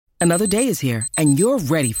Another day is here, and you're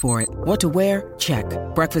ready for it. What to wear? Check.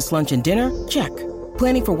 Breakfast, lunch, and dinner? Check.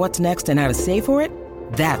 Planning for what's next and how to save for it?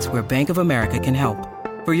 That's where Bank of America can help.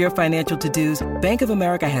 For your financial to-dos, Bank of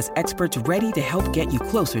America has experts ready to help get you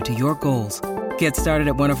closer to your goals. Get started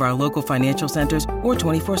at one of our local financial centers or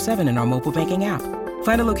 24/7 in our mobile banking app.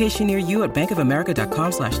 Find a location near you at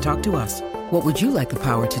bankofamerica.com/talktous. What would you like the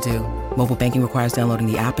power to do? Mobile banking requires downloading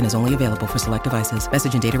the app and is only available for select devices.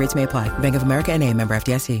 Message and data rates may apply. Bank of America N.A., member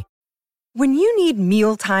FDIC. When you need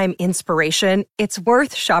mealtime inspiration, it's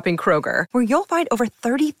worth shopping Kroger, where you'll find over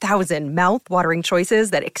 30,000 mouth-watering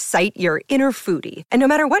choices that excite your inner foodie. And no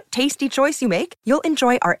matter what tasty choice you make, you'll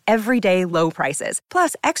enjoy our everyday low prices,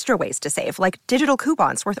 plus extra ways to save, like digital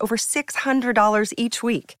coupons worth over $600 each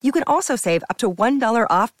week. You can also save up to $1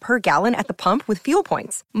 off per gallon at the pump with fuel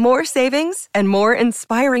points. More savings and more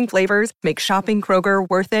inspiring flavors make shopping Kroger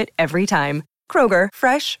worth it every time. Kroger,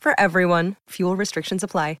 fresh for everyone. Fuel restrictions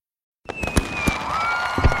apply.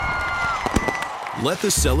 Let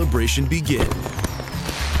the celebration begin.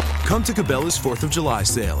 Come to Cabela's 4th of July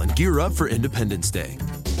sale and gear up for Independence Day.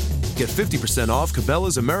 Get 50% off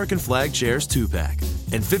Cabela's American Flag Chairs 2-pack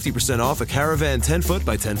and 50% off a Caravan 10-foot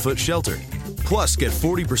by 10-foot shelter. Plus, get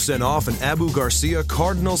 40% off an Abu Garcia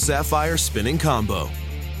Cardinal Sapphire spinning combo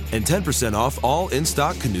and 10% off all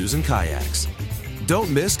in-stock canoes and kayaks.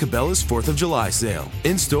 Don't miss Cabela's 4th of July sale,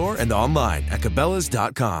 in-store and online at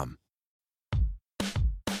Cabela's.com.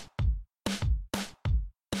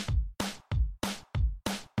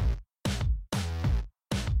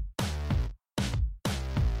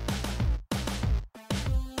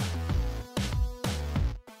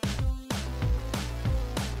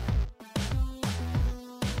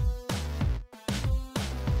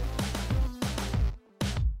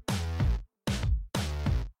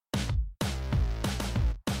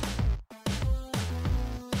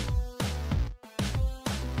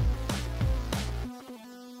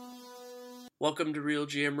 Welcome to Real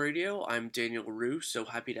GM Radio. I'm Daniel Rue, so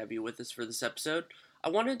happy to have you with us for this episode. I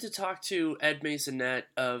wanted to talk to Ed Maisonette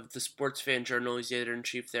of the Sports Fan Journal, he's the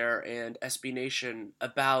editor-in-chief there, and SB Nation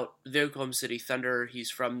about the Oklahoma City Thunder,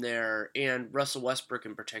 he's from there, and Russell Westbrook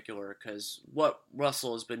in particular, because what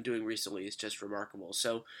Russell has been doing recently is just remarkable.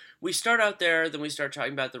 So we start out there, then we start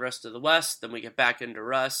talking about the rest of the West, then we get back into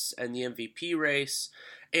Russ and the MVP race,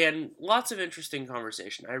 and lots of interesting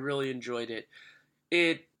conversation. I really enjoyed it.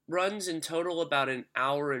 It runs in total about an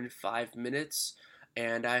hour and 5 minutes,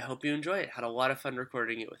 and I hope you enjoy it. Had a lot of fun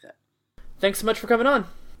recording it with it. Thanks so much for coming on.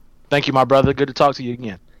 Thank you, my brother. Good to talk to you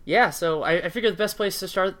again. Yeah, so I figured the best place to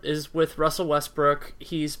start is with Russell Westbrook.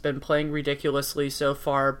 He's been playing ridiculously so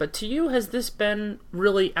far, but to you, has this been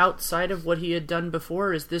really outside of what he had done before,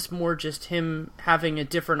 or is this more just him having a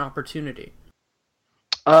different opportunity?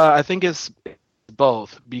 I think it's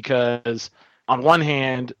both, because on one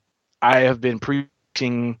hand, I have been preaching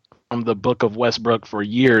from the book of Westbrook for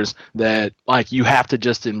years that like you have to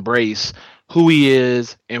just embrace who he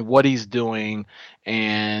is and what he's doing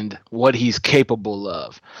and what he's capable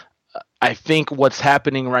of. I think what's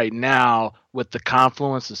happening right now with the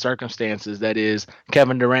confluence of circumstances, that is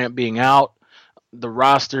Kevin Durant being out, the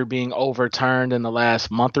roster being overturned in the last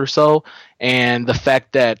month or so, and the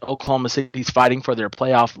fact that Oklahoma City's fighting for their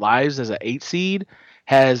playoff lives as an 8 seed,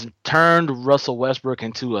 has turned Russell Westbrook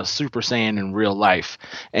into a Super Saiyan in real life.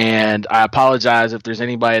 And I apologize if there's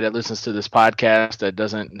anybody that listens to this podcast that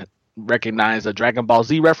doesn't recognize a Dragon Ball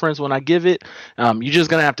Z reference when I give it. You're just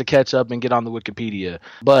going to have to catch up and get on the Wikipedia.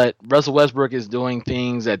 But Russell Westbrook is doing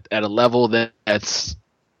things at a level that's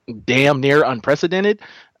damn near unprecedented.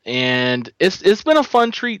 And it's been a fun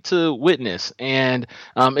treat to witness, and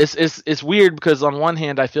it's weird because on one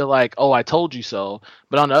hand I feel like, oh, I told you so,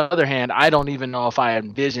 but on the other hand I don't even know if I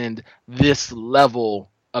envisioned this level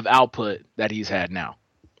of output that he's had now.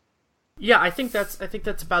 Yeah, I think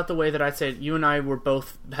that's about the way that I'd say it. You and I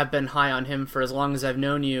have been high on him for as long as I've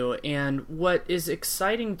known you, and what is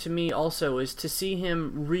exciting to me also is to see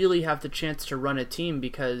him really have the chance to run a team,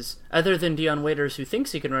 because other than Dion Waiters, who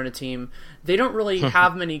thinks he can run a team, they don't really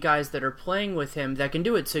have many guys that are playing with him that can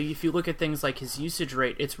do it. So if you look at things like his usage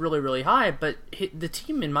rate, it's really, really high, but the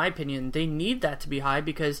team, in my opinion, they need that to be high,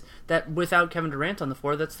 because that without Kevin Durant on the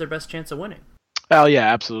floor, that's their best chance of winning. Oh,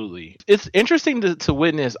 yeah, absolutely. It's interesting to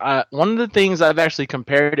witness. One of the things I've actually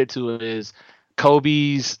compared it to is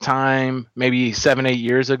Kobe's time maybe 7-8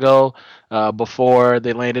 years ago, before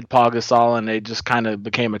they landed Paul Gasol and they just kind of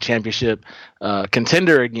became a championship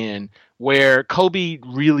contender again, where Kobe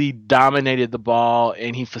really dominated the ball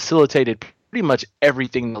and he facilitated pretty much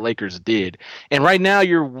everything the Lakers did. And right now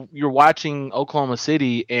you're watching Oklahoma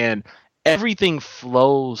City and everything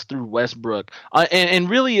flows through Westbrook. And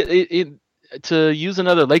really to use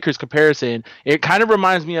another Lakers comparison, it kind of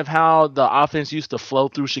reminds me of how the offense used to flow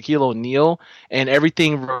through Shaquille O'Neal and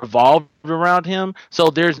everything revolved around him. So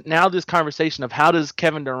there's now this conversation of how does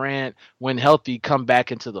Kevin Durant, when healthy, come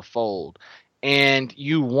back into the fold? And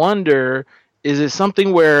you wonder, is it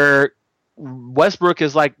something where Westbrook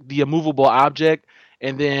is like the immovable object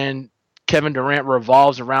and then Kevin Durant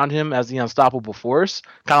revolves around him as the unstoppable force,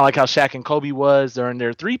 kind of like how Shaq and Kobe was during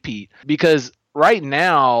their three-peat? Because right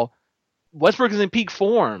now, Westbrook is in peak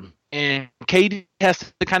form, and KD has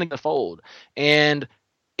to kind of get fold. And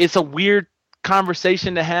it's a weird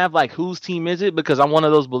conversation to have, like, whose team is it? Because I'm one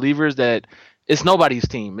of those believers that it's nobody's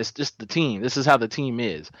team. It's just the team. This is how the team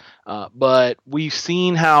is. But we've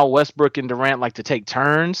seen how Westbrook and Durant like to take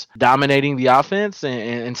turns dominating the offense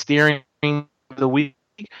and steering the week.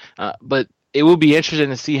 But it will be interesting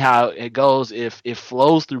to see how it goes if it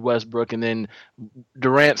flows through Westbrook and then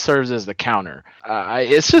Durant serves as the counter.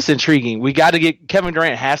 It's just intriguing. We got to get Kevin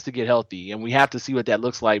Durant has to get healthy, and we have to see what that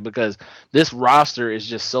looks like because this roster is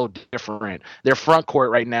just so different. Their front court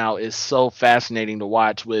right now is so fascinating to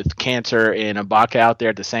watch with Kanter and Ibaka out there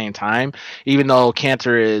at the same time. Even though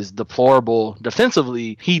Kanter is deplorable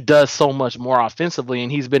defensively, he does so much more offensively,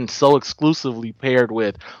 and he's been so exclusively paired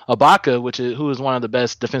with Ibaka, who is one of the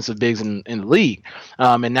best defensive bigs in the league.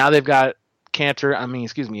 And now they've got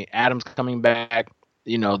Adams coming back,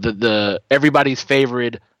 the everybody's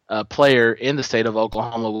favorite player in the state of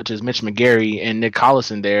Oklahoma, which is Mitch McGary, and Nick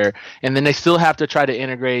Collison there. And then they still have to try to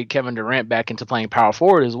integrate Kevin Durant back into playing power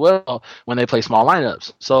forward as well when they play small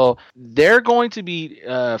lineups. So they're going to be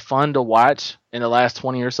fun to watch in the last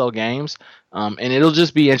 20 or so games. And it'll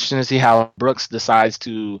just be interesting to see how Brooks decides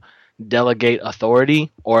to delegate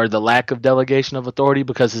authority or the lack of delegation of authority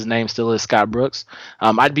because his name still is Scott Brooks.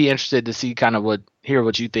 I'd be interested to see hear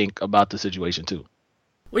what you think about the situation too.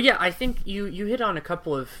 Well, yeah, I think you hit on a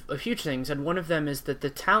couple of huge things, and one of them is that the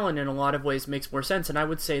talent in a lot of ways makes more sense, and I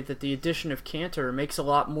would say that the addition of Kanter makes a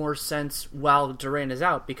lot more sense while Durant is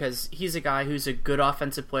out because he's a guy who's a good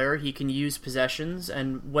offensive player. He can use possessions,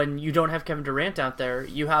 and when you don't have Kevin Durant out there,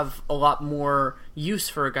 you have a lot more use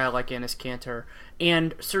for a guy like Enes Kanter.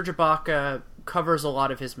 And Serge Ibaka covers a lot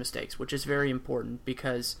of his mistakes, which is very important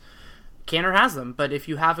because Kanter has them. But if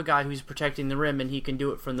you have a guy who's protecting the rim and he can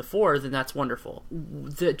do it from the floor, then that's wonderful.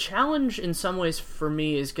 The challenge in some ways for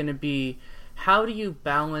me is going to be how do you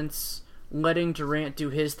balance letting Durant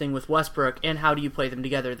do his thing with Westbrook and how do you play them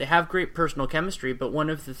together? They have great personal chemistry, but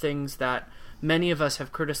one of the things that many of us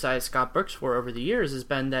have criticized Scott Brooks for over the years has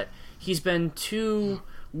been that he's been too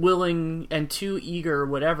willing and too eager,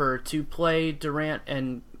 whatever, to play Durant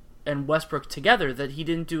and Westbrook together that he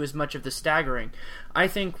didn't do as much of the staggering. I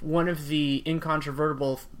think one of the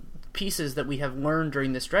incontrovertible pieces that we have learned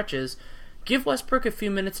during the stretch is give Westbrook a few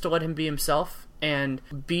minutes to let him be himself and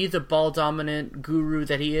be the ball-dominant guru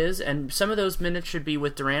that he is, and some of those minutes should be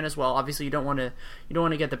with Durant as well. Obviously, you don't want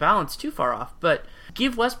to get the balance too far off, but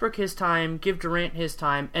give Westbrook his time, give Durant his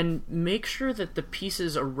time, and make sure that the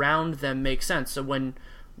pieces around them make sense. So when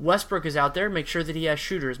Westbrook is out there, make sure that he has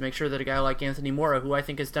shooters, make sure that a guy like Anthony Mora, who I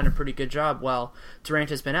think has done a pretty good job while Durant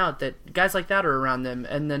has been out, that guys like that are around them.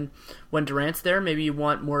 And then when Durant's there, maybe you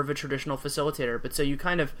want more of a traditional facilitator. But so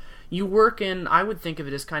you work in, I would think of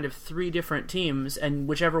it as kind of three different teams, and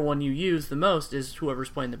whichever one you use the most is whoever's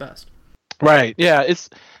playing the best. Right. Yeah,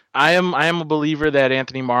 I am a believer that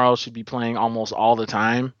Anthony Morrow should be playing almost all the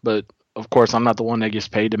time, but of course I'm not the one that gets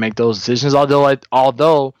paid to make those decisions,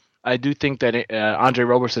 although I do think that Andre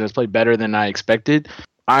Roberson has played better than I expected.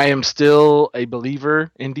 I am still a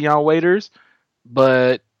believer in Dion Waiters,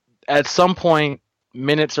 but at some point,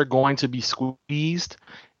 minutes are going to be squeezed,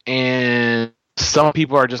 and some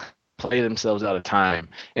people are just play themselves out of time.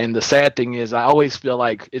 And the sad thing is, I always feel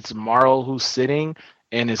like it's Morrow who's sitting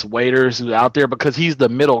and it's Waiters who's out there because he's the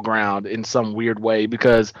middle ground in some weird way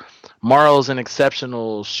because Morrow's an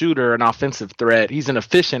exceptional shooter, an offensive threat. He's an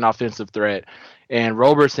efficient offensive threat. And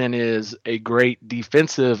Roberson is a great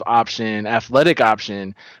defensive option, athletic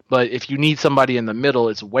option. But if you need somebody in the middle,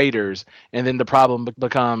 it's Waiters. And then the problem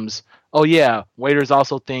becomes, oh, yeah, Waiters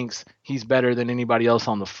also thinks he's better than anybody else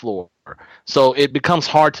on the floor. So it becomes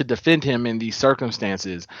hard to defend him in these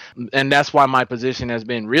circumstances. And that's why my position has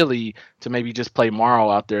been really to maybe just play Morrow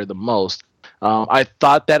out there the most. I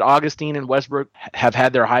thought that Augustine and Westbrook have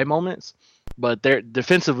had their high moments, but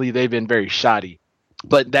defensively they've been very shoddy.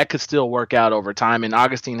 But that could still work out over time, and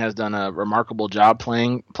Augustine has done a remarkable job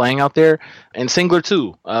playing out there, and Singler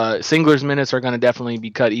too. Singler's minutes are going to definitely be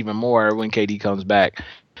cut even more when KD comes back.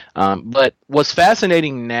 But what's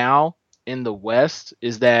fascinating now in the West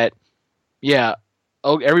is that,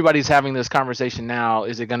 everybody's having this conversation now.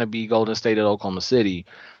 Is it going to be Golden State at Oklahoma City?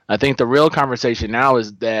 I think the real conversation now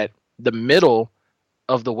is that the middle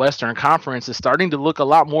of the Western Conference is starting to look a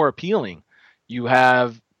lot more appealing. You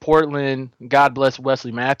have Portland, God bless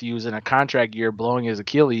Wesley Matthews, in a contract year blowing his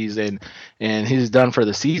Achilles, and he's done for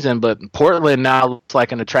the season. But Portland now looks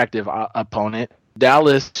like an attractive opponent.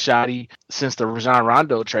 Dallas shoddy since the Rajon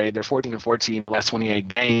Rondo trade. They're 14-14 in the last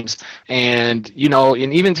 28 games, and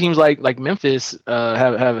and even teams like Memphis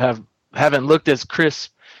haven't looked as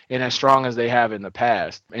crisp and as strong as they have in the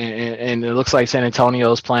past. And it looks like San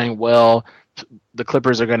Antonio is playing well. The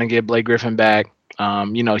Clippers are going to get Blake Griffin back.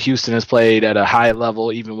 Houston has played at a high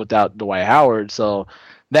level even without Dwight Howard. So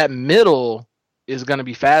that middle is going to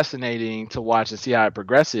be fascinating to watch and see how it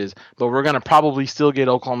progresses. But we're going to probably still get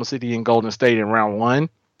Oklahoma City and Golden State in round one,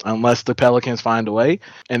 unless the Pelicans find a way.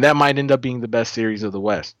 And that might end up being the best series of the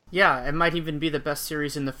West. Yeah, it might even be the best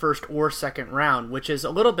series in the first or second round, which is a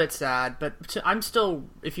little bit sad. But I'm still,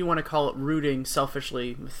 if you want to call it rooting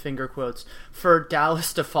selfishly, with finger quotes, for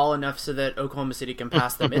Dallas to fall enough so that Oklahoma City can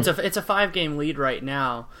pass them. It's a 5-game lead right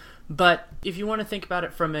now. But if you want to think about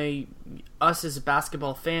it from us as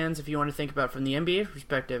basketball fans, if you want to think about it from the NBA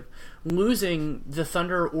perspective, losing the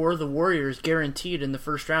Thunder or the Warriors guaranteed in the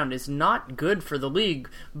first round is not good for the league.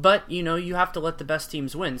 But you have to let the best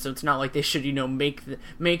teams win, so it's not like they should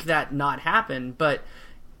make that not happen. But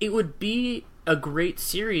it would be a great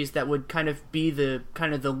series that would kind of be the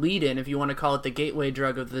lead-in, if you want to call it the gateway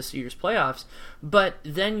drug of this year's playoffs. But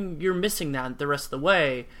then you're missing that the rest of the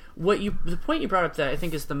way. The point you brought up that I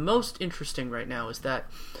think is the most interesting right now is that,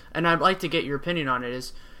 and I'd like to get your opinion on it,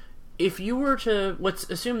 is if you were to, let's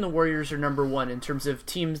assume the Warriors are number one in terms of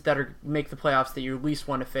teams that make the playoffs that you least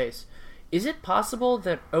want to face. Is it possible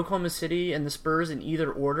that Oklahoma City and the Spurs in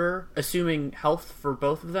either order, assuming health for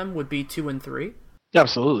both of them, would be 2 and 3?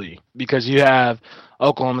 Absolutely, because you have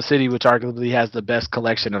Oklahoma City, which arguably has the best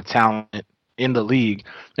collection of talent in the league,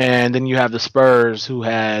 and then you have the Spurs, who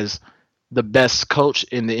has the best coach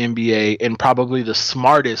in the NBA and probably the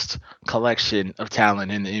smartest collection of talent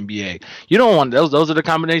in the NBA. You don't want those. Those are the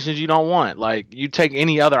combinations you don't want. Like, you take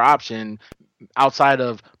any other option outside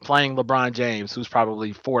of playing LeBron James, who's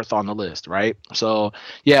probably fourth on the list, right? So,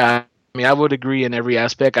 yeah, I would agree in every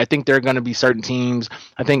aspect. I think there are going to be certain teams.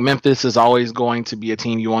 I think Memphis is always going to be a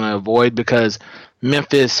team you want to avoid because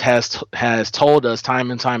Memphis has told us time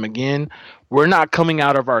and time again, we're not coming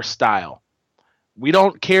out of our style. We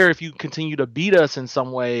don't care if you continue to beat us in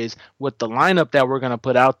some ways with the lineup that we're going to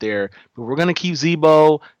put out there, but we're going to keep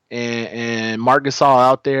Zebo and Marc Gasol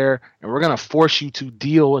out there, and we're going to force you to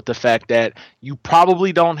deal with the fact that you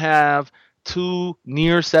probably don't have two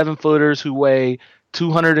near 7-footers who weigh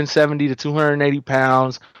 270 to 280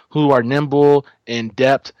 pounds, who are nimble and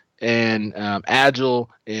depth and agile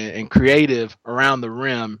and creative around the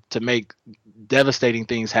rim to make devastating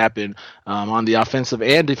things happen on the offensive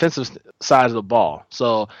and defensive side of the ball.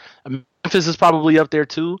 So Memphis is probably up there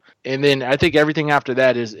too. And then I think everything after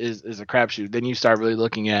that is a crapshoot. Then you start really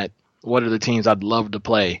looking at what are the teams I'd love to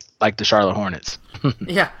play, like the Charlotte Hornets.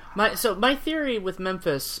 Yeah. My theory with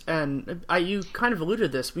Memphis, and you kind of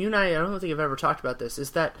alluded to this, you and I don't think I've ever talked about this,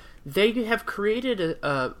 is that they have created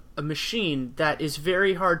a machine that is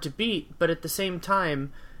very hard to beat, but at the same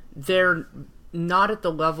time, they're not at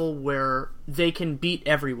the level where they can beat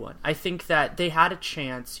everyone. I think that they had a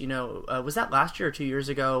chance, was that last year or 2 years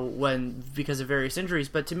ago because of various injuries,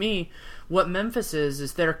 but to me, what Memphis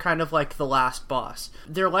is they're kind of like the last boss.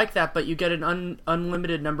 They're like that, but you get an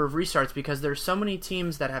unlimited number of restarts because there's so many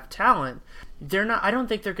teams that have talent. I don't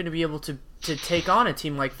think they're going to be able to take on a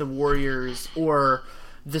team like the Warriors or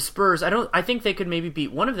the Spurs. I think they could maybe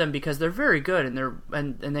beat one of them because they're very good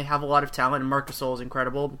and they have a lot of talent, and Marc Gasol is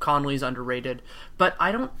incredible. Conley's underrated. But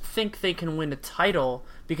I don't think they can win a title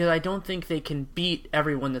because I don't think they can beat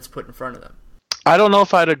everyone that's put in front of them. I don't know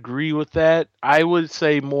if I'd agree with that. I would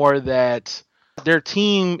say more that their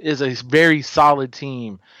team is a very solid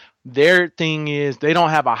team. Their thing is they don't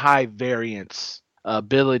have a high variance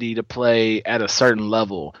ability to play at a certain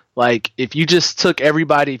level. Like, if you just took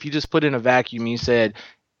everybody, if you just put in a vacuum, you said,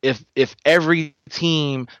 if every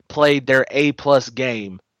team played their A+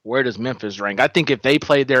 game, where does Memphis rank? I think if they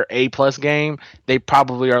played their A+ game, they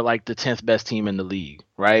probably are like the 10th best team in the league,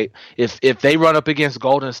 right? If they run up against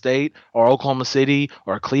Golden State or Oklahoma City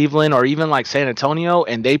or Cleveland or even like San Antonio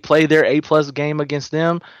and they play their A+ game against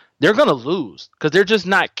them, they're going to lose because they're just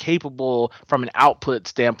not capable from an output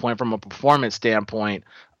standpoint, from a performance standpoint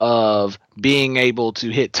of being able to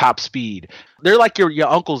hit top speed. They're like your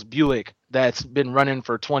uncle's Buick that's been running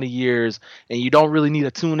for 20 years and you don't really need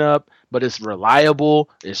a tune-up, but it's reliable,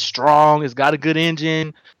 it's strong, it's got a good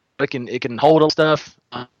engine, it can hold up stuff.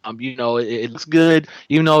 It looks good,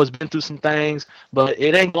 even though it's been through some things, but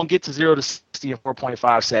it ain't gonna get to 0 to 60 in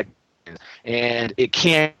 4.5 seconds, and it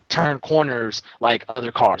can't turn corners like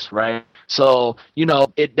other cars, right? So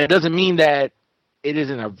that doesn't mean that it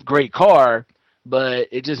isn't a great car, but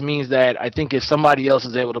it just means that I think if somebody else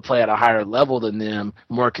is able to play at a higher level than them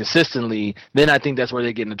more consistently, then I think that's where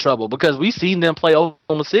they get into trouble, because we've seen them play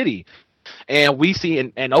Oklahoma City, and we see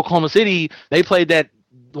in Oklahoma City they played that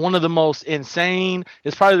one of the most insane.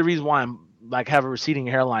 It's probably the reason why I'm like have a receding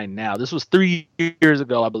hairline now. This was 3 years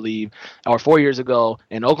ago, I believe, or 4 years ago,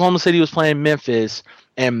 and Oklahoma City was playing Memphis,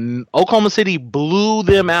 and Oklahoma City blew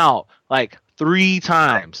them out like 3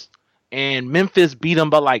 times. And Memphis beat them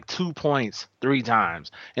by like 2 points 3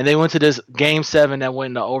 times. And they went to this game 7 that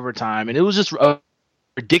went into overtime. And it was just a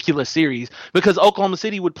ridiculous series because Oklahoma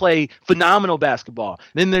City would play phenomenal basketball.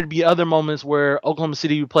 Then there'd be other moments where Oklahoma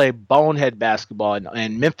City would play bonehead basketball,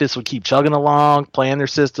 and Memphis would keep chugging along, playing their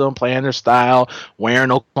system, playing their style,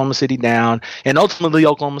 wearing Oklahoma City down. And ultimately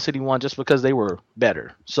Oklahoma City won just because they were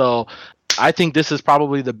better. So I think this is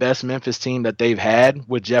probably the best Memphis team that they've had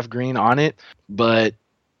with Jeff Green on it. But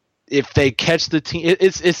if they catch the team,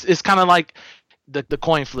 it's kind of like the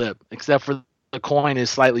coin flip, except for the coin is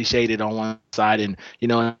slightly shaded on one side, and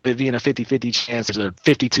it being a 50-50 chance, there's a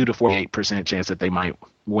 52 to 48% chance that they might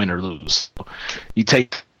win or lose. You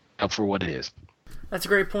take it up for what it is. That's a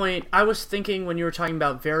great point. I was thinking when you were talking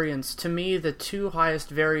about variance, to me the 2 highest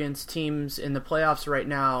variance teams in the playoffs right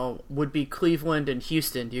now would be Cleveland and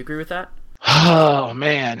Houston. Do you agree with that? Oh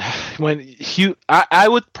man, I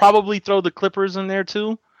would probably throw the Clippers in there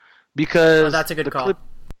too, because that's a good call.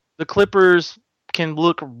 The Clippers can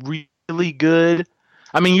look really good.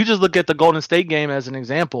 I mean, you just look at the Golden State game as an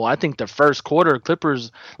example. I think the first quarter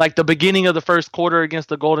Clippers, like the beginning of the first quarter against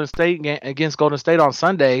Golden State on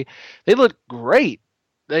Sunday, they looked great.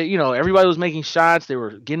 Everybody was making shots. They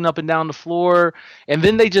were getting up and down the floor. And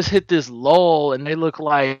then they just hit this lull, and they look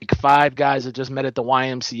like 5 guys that just met at the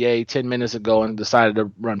YMCA 10 minutes ago and decided to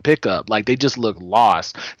run pickup. Like, they just look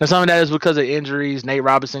lost. Now, some of that is because of injuries. Nate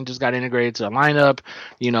Robinson just got integrated to the lineup.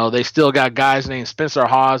 They still got guys named Spencer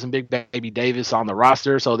Hawes and Big Baby Davis on the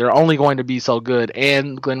roster, so they're only going to be so good.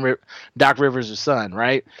 And Doc Rivers' son,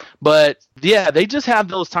 right? But, yeah, they just have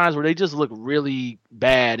those times where they just look really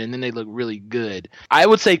bad, and then they look really good. I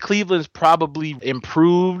would say Cleveland's probably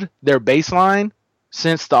improved their baseline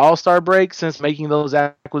since the All-Star break, since making those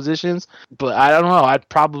acquisitions. But I don't know. I'd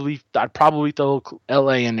probably throw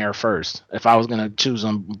LA in there first if I was going to choose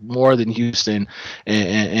them more than Houston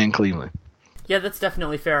and Cleveland. Yeah, that's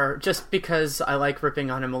definitely fair. Just because I like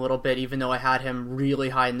ripping on him a little bit, even though I had him really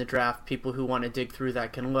high in the draft, people who want to dig through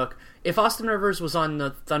that can look. If Austin Rivers was on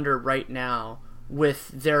the Thunder right now, with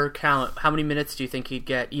their count, how many minutes do you think he'd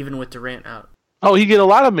get, even with Durant out? Oh, he'd get a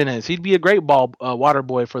lot of minutes. He'd be a great water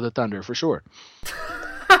boy for the Thunder, for sure.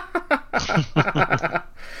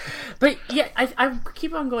 But yeah, I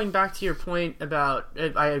keep on going back to your point about,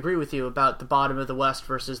 I agree with you, about the bottom of the West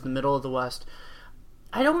versus the middle of the West.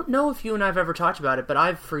 I don't know if you and I have ever talked about it, but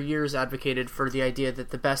I've for years advocated for the idea that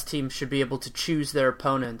the best teams should be able to choose their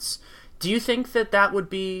opponents. Do you think that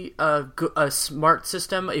would be a smart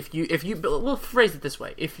system? If you we'll phrase it this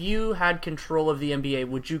way: if you had control of the NBA,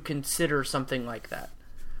 would you consider something like that?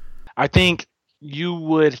 I think you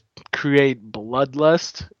would create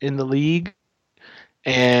bloodlust in the league,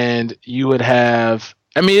 and you would have.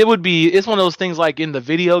 I mean, it's one of those things like in the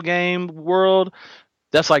video game world,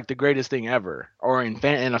 that's like the greatest thing ever, or in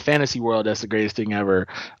a fantasy world, that's the greatest thing ever.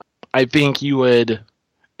 I think you would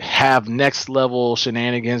have next level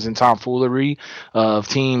shenanigans and tomfoolery of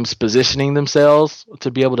teams positioning themselves to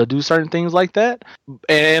be able to do certain things like that.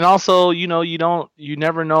 And also, you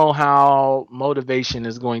never know how motivation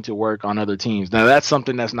is going to work on other teams. Now that's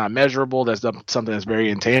something that's not measurable. That's something that's very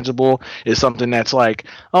intangible. It's something that's like,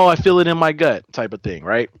 oh, I feel it in my gut type of thing.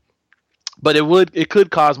 Right. But it could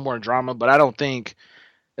cause more drama, but I don't think,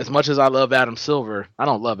 as much as I love Adam Silver, I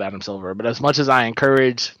don't love Adam Silver, but as much as I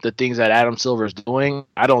encourage the things that Adam Silver is doing,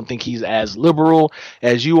 I don't think he's as liberal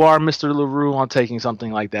as you are, Mr. LaRue, on taking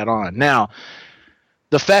something like that on. Now,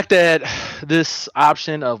 the fact that this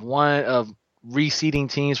option of reseeding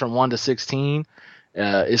teams from 1 to 16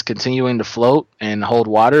 is continuing to float and hold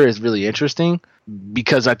water is really interesting,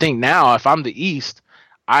 because I think now, if I'm the East,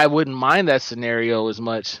 I wouldn't mind that scenario as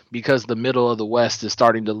much, because the middle of the West is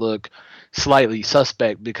starting to look slightly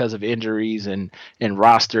suspect because of injuries and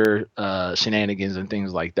roster shenanigans and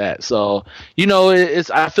things like that. So,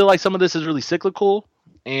 I feel like some of this is really cyclical,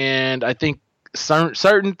 and I think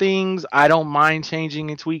certain things I don't mind changing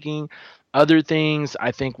and tweaking. Other things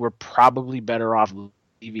I think we're probably better off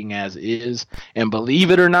leaving as is. And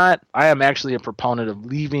believe it or not, I am actually a proponent of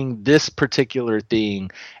leaving this particular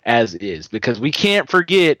thing as is, because we can't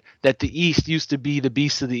forget that the East used to be the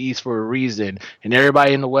beast of the East for a reason, and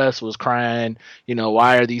everybody in the West was crying,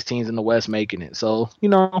 why are these teams in the West making it? So,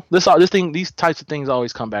 these types of things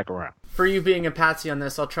always come back around. For you being a patsy on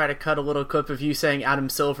this, I'll try to cut a little clip of you saying Adam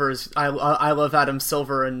Silver is I love Adam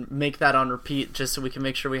Silver and make that on repeat just so we can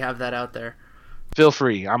make sure we have that out there. Feel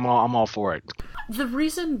free. I'm all for it. The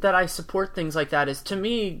reason that I support things like that is, to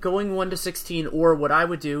me, going 1-16, or what I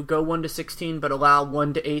would do, go 1-16 but allow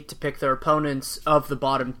 1-8 to pick their opponents of the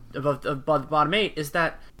bottom 8, is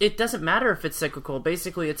that it doesn't matter if it's cyclical.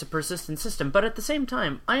 Basically, it's a persistent system. But at the same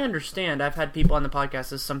time, I understand. I've had people on the podcast,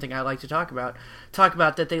 this is something I like to talk about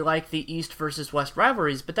that they like the East versus West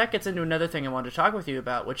rivalries. But that gets into another thing I wanted to talk with you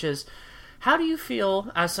about, which is, how do you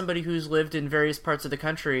feel, as somebody who's lived in various parts of the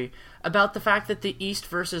country, about the fact that the East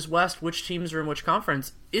versus West, which teams are in which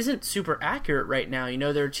conference, isn't super accurate right now?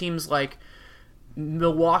 There are teams like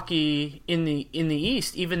Milwaukee in the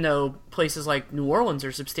East, even though places like New Orleans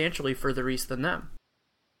are substantially further east than them.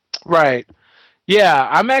 Right. Yeah,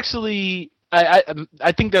 I'm actually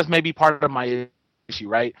I think that's maybe part of my issue,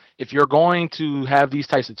 right? If you're going to have these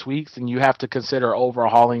types of tweaks, then you have to consider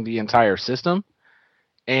overhauling the entire system.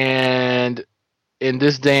 And in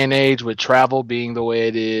this day and age, with travel being the way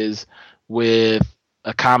it is, with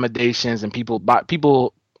accommodations and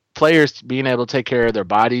players being able to take care of their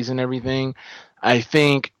bodies and everything, I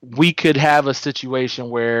think we could have a situation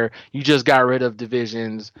where you just got rid of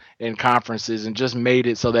divisions and conferences and just made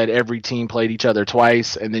it so that every team played each other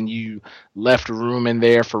twice, and then you left room in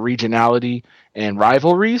there for regionality and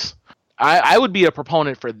rivalries. I would be a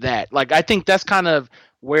proponent for that. Like, I think that's kind of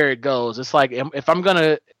where it goes. It's like, if I'm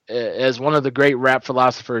gonna, as one of the great rap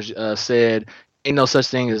philosophers said, ain't no such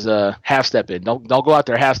thing as half-stepping. Don't go out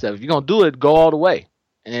there half-step. If you're gonna do it, go all the way.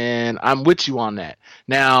 And I'm with you on that.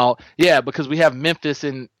 Now, yeah, because we have Memphis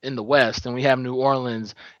in the West and we have New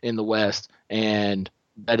Orleans in the West, and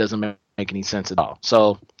that doesn't make any sense at all.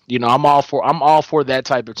 So, I'm all for that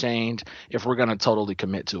type of change if we're gonna totally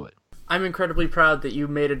commit to it. I'm incredibly proud that you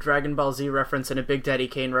made a Dragon Ball Z reference and a Big Daddy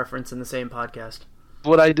Kane reference in the same podcast.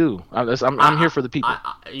 What I do. I'm here for the people.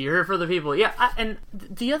 You're here for the people. Yeah, and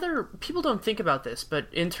the other people don't think about this, but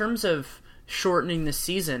in terms of shortening the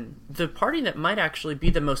season, the party that might actually be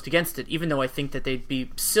the most against it, even though I think that they'd be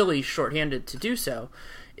silly shorthanded to do so,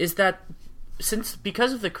 is that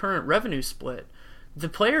because of the current revenue split, the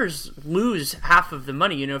players lose half of the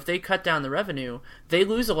money. If they cut down the revenue, they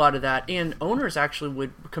lose a lot of that, and owners actually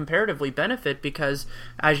would comparatively benefit because,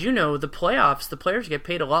 as you know, the playoffs, the players get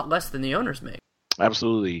paid a lot less than the owners make.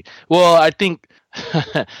 Absolutely. Well, I think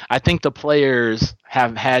the players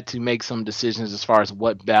have had to make some decisions as far as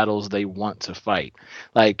what battles they want to fight.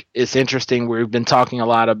 Like, it's interesting. We've been talking a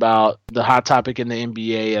lot about the hot topic in the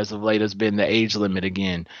NBA as of late has been the age limit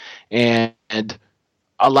again. And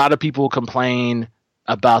a lot of people complain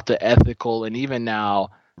about the ethical and even now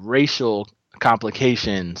racial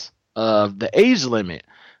complications of the age limit.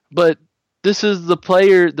 But this is the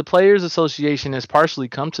Players Association has partially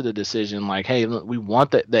come to the decision like, hey, look, we want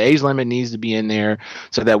the age limit needs to be in there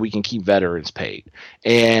so that we can keep veterans paid.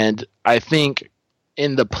 And I think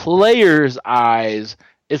in the players' eyes,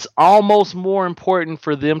 it's almost more important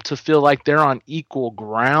for them to feel like they're on equal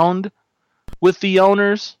ground with the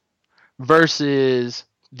owners versus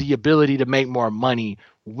the ability to make more money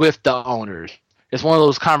with the owners. It's one of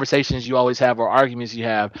those conversations you always have or arguments you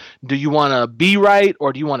have. Do you want to be right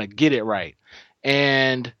or do you want to get it right?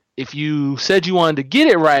 And if you said you wanted to get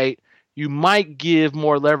it right, you might give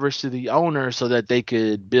more leverage to the owner so that they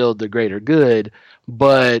could build the greater good.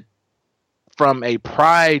 But from a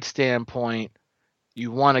pride standpoint,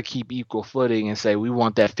 you want to keep equal footing and say we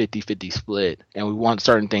want that 50-50 split, and we want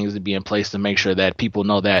certain things to be in place to make sure that people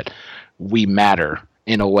know that we matter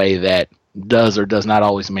in a way that does or does not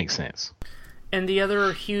always make sense. And the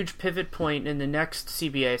other huge pivot point in the next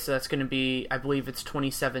CBA, so that's going to be, I believe it's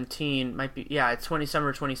 2017, it's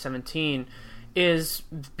summer 2017, is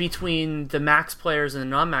between the max players and the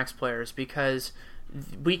non-max players, because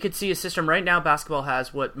we could see a system right now. Basketball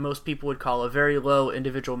has what most people would call a very low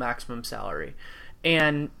individual maximum salary.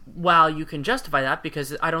 And while you can justify that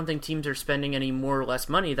because I don't think teams are spending any more or less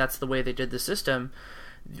money, that's the way they did the system,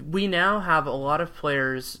 we now have a lot of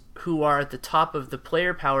players who are at the top of the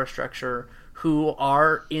player power structure who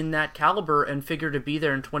are in that caliber and figure to be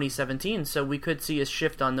there in 2017. So we could see a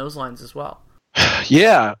shift on those lines as well.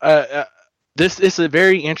 Yeah. This is a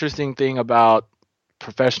very interesting thing about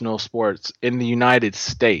professional sports in the United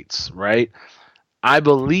States, right? I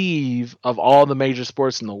believe of all the major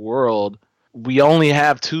sports in the world, we only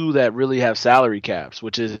have two that really have salary caps,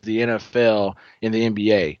 which is the NFL and the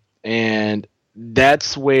NBA. And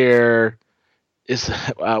that's where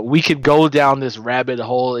we could go down this rabbit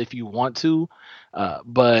hole if you want to,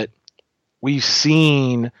 but we've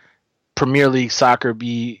seen Premier League soccer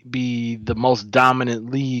be the most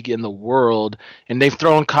dominant league in the world, and they've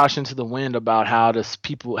thrown caution to the wind about how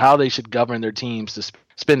they should govern their teams to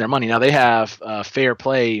spend their money. Now they have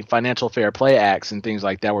financial fair play acts and things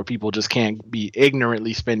like that, where people just can't be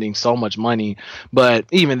ignorantly spending so much money. But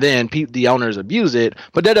even then, the owners abuse it.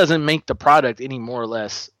 But that doesn't make the product any more or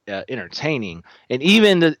less entertaining. And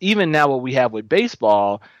even now, what we have with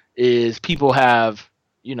baseball is people have,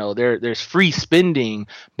 there's free spending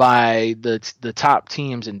by the top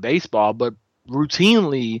teams in baseball, but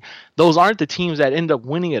routinely those aren't the teams that end up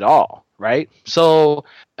winning it all, right? So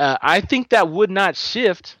I think that would not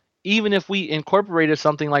shift even if we incorporated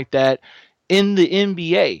something like that in the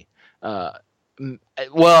NBA.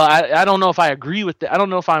 Well, I don't know if I agree with that. I don't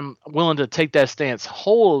know if I'm willing to take that stance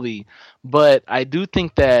wholly, but I do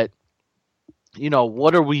think that,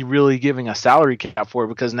 what are we really giving a salary cap for?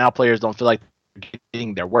 Because now players don't feel like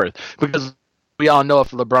getting their worth, because we all know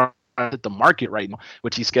if LeBron at the market right now,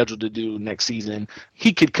 which he's scheduled to do next season,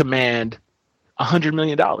 he could command $100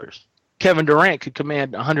 million. Kevin Durant could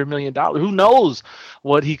command $100 million. Who knows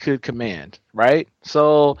what he could command, right?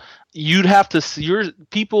 So you'd have to see,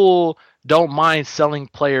 people don't mind selling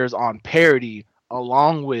players on parity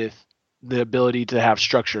along with the ability to have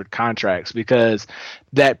structured contracts, because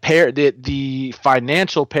that the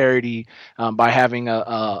financial parity by having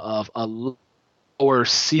a lower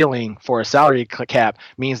ceiling for a salary cap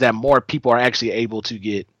means that more people are actually able to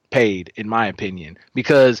get paid, in my opinion.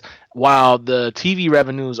 Because while the TV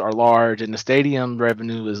revenues are large and the stadium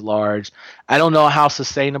revenue is large, I don't know how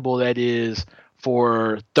sustainable that is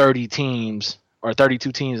for 30 teams or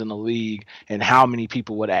 32 teams in the league, and how many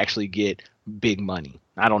people would actually get big money.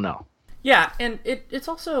 I don't know. Yeah, and it's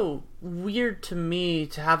also weird to me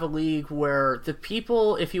to have a league where the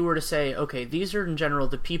people, if you were to say, okay, these are in general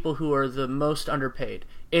the people who are the most underpaid,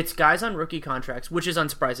 it's guys on rookie contracts, which is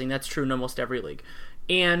unsurprising. That's true in almost every league,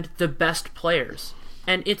 and the best players.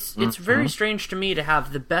 And it's very strange to me to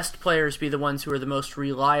have the best players be the ones who are the most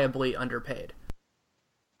reliably underpaid.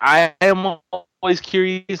 I am always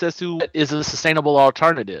curious as to what is a sustainable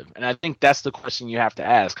alternative, and I think that's the question you have to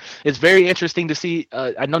ask. It's very interesting to see.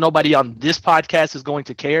 I know nobody on this podcast is going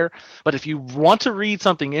to care, but if you want to read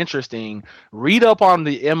something interesting, read up on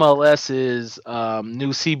the MLS's new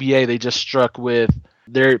CBA they just struck with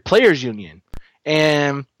their players union,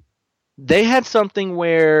 and they had something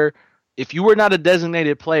where if you were not a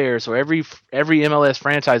designated player, so every MLS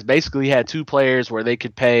franchise basically had two players where they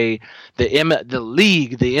could pay the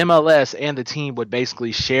league, the MLS, and the team would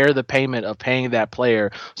basically share the payment of paying that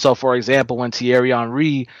player. So, for example, when Thierry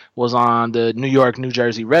Henry was on the New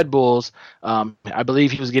Jersey Red Bulls, I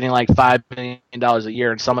believe he was getting like $5 million a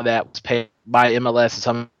year, and some of that was paid by MLS and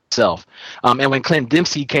some himself. And when Clint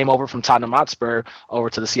Dempsey came over from Tottenham Hotspur over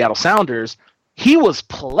to the Seattle Sounders, he was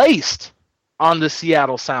placed on the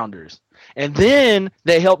Seattle Sounders. And then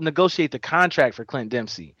they helped negotiate the contract for Clint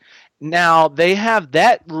Dempsey. Now they have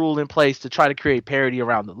that rule in place to try to create parity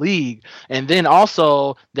around the league. And then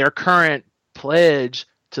also their current pledge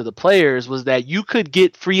to the players was that you could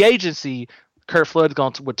get free agency. Curt Flood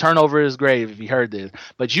would turn over his grave if he heard this.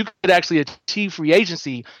 But you could actually achieve free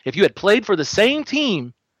agency if you had played for the same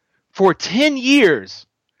team for 10 years.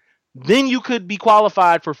 Then you could be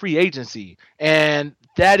qualified for free agency. And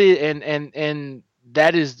that is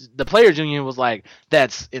the players union was like,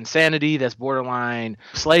 that's insanity, that's borderline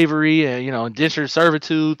slavery, and indentured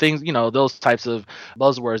servitude, things, those types of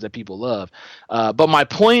buzzwords that people love. But my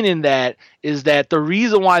point in that is that the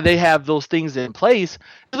reason why they have those things in place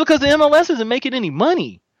is because the MLS isn't making any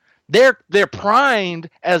money. They're primed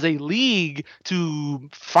as a league to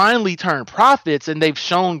finally turn profits, and they've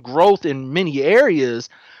shown growth in many areas.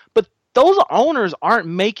 Those owners aren't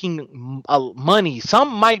making money. Some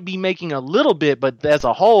might be making a little bit, but as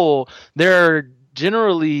a whole, they're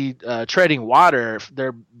generally treading water.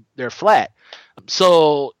 They're flat.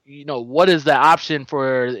 So, what is the option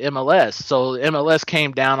for MLS? So MLS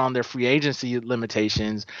came down on their free agency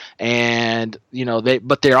limitations, and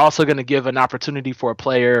but they're also going to give an opportunity for a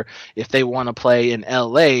player if they want to play in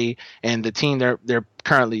LA, and the team they're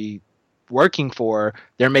currently working for,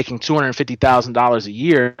 they're making $250,000 a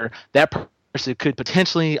year. That person could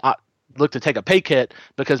potentially look to take a pay cut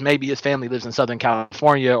because maybe his family lives in Southern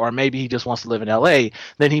California, or maybe he just wants to live in LA.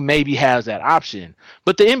 Then he maybe has that option.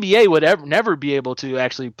 But the NBA would never be able to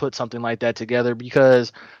actually put something like that together,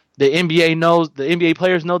 because the NBA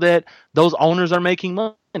players know that those owners are making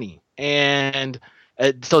money. money. And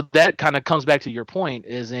so that kind of comes back to your point,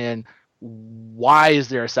 is in why is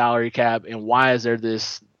there a salary cap and why is there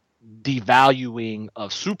this devaluing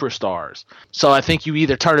of superstars? So I think you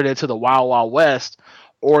either turn it into the Wild Wild West,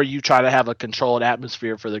 or you try to have a controlled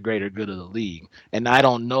atmosphere for the greater good of the league. And I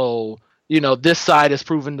don't know, this side has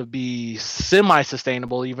proven to be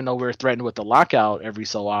semi-sustainable, even though we're threatened with the lockout every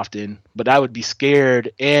so often. But I would be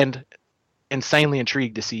scared and insanely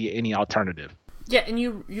intrigued to see any alternative. Yeah, and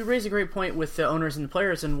you raise a great point with the owners and the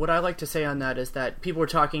players, and what I like to say on that is that people are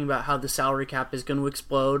talking about how the salary cap is going to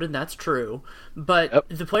explode, and that's true, but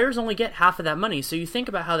the players only get half of that money, so you think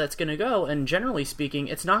about how that's going to go, and generally speaking,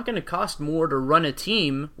 it's not going to cost more to run a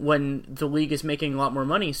team when the league is making a lot more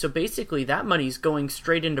money, so basically that money's going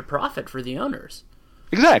straight into profit for the owners.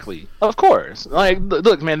 Exactly. Of course. Like,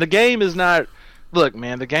 look, man, the game is not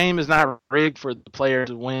rigged for the player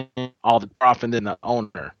to win all the profit than the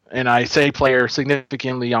owner. And I say player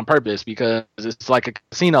significantly on purpose because it's like a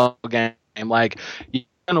casino game. Like, you're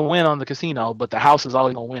going to win on the casino, but the house is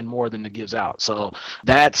always going to win more than it gives out. So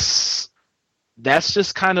that's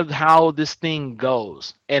just kind of how this thing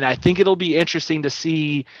goes. And I think it'll be interesting to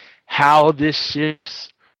see how this shifts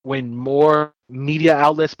when more media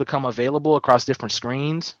outlets become available across different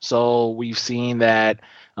screens. So we've seen that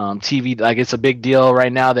TV, like, it's a big deal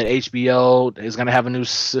right now that HBO is going to have a new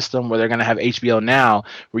system where they're going to have HBO Now,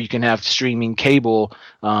 where you can have streaming cable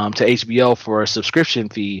to HBO for a subscription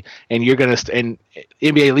fee. And and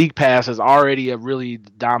NBA League Pass is already a really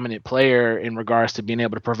dominant player in regards to being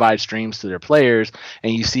able to provide streams to their players.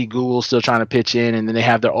 And you see Google still trying to pitch in, and then they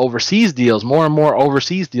have their overseas deals. More and more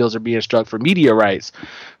overseas deals are being struck for media rights.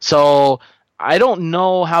 So I don't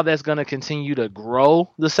know how that's going to continue to grow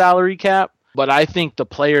the salary cap, but I think the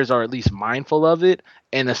players are at least mindful of it.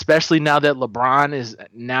 And especially now that LeBron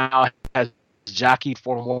has jockeyed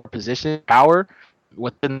for more position power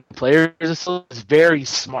within the players, it's very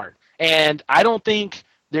smart. And I don't think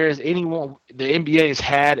there's anyone, the NBA has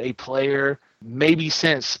had a player maybe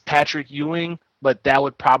since Patrick Ewing, but that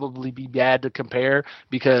would probably be bad to compare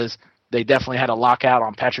because they definitely had a lockout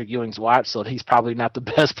on Patrick Ewing's watch, so he's probably not the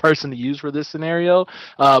best person to use for this scenario.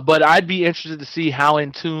 But I'd be interested to see how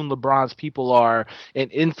in tune LeBron's people are in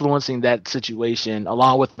influencing that situation,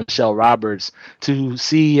 along with Michelle Roberts, to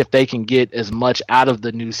see if they can get as much out of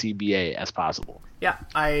the new CBA as possible. Yeah,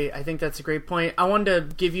 I think that's a great point. I wanted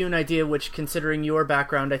to give you an idea which, considering your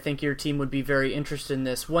background, I think your team would be very interested in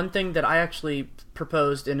this. One thing that I actually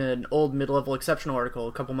proposed in an old mid-level exceptional article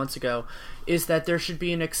a couple months ago is that there should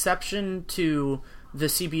be an exception to the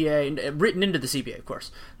CBA, written into the CBA, of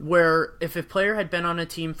course, where if a player had been on a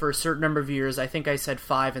team for a certain number of years, I think I said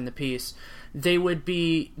 5 in the piece, they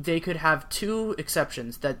could have 2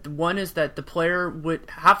 exceptions. That one is that the player would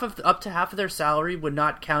up to half of their salary would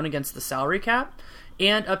not count against the salary cap,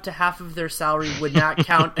 and up to half of their salary would not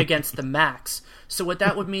count against the max. So what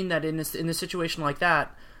that would mean that in a situation like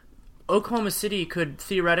that, Oklahoma City could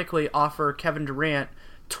theoretically offer Kevin Durant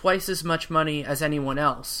twice as much money as anyone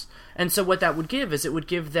else. And so what that would give is it would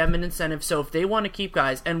give them an incentive. So if they want to keep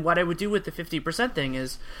guys, and what I would do with the 50% thing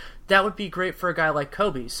is that would be great for a guy like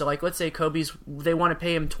Kobe. So like, let's say they want to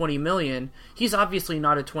pay him $20 million. He's obviously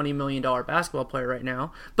not a $20 million basketball player right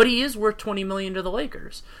now, but he is worth $20 million to the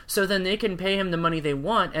Lakers. So then they can pay him the money they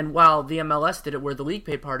want. And while the MLS did it, where the league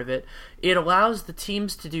paid part of it, it allows the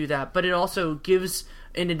teams to do that, but it also gives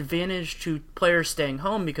an advantage to players staying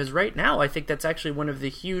home, because right now I think that's actually one of the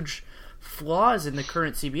huge flaws in the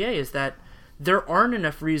current CBA is that there aren't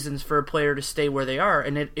enough reasons for a player to stay where they are,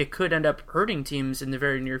 and it could end up hurting teams in the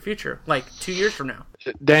very near future, like 2 years from now.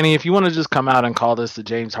 Danny, if you want to just come out and call this the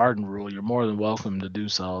James Harden rule, you're more than welcome to do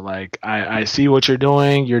so. Like, I see what you're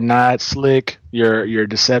doing. You're not slick. Your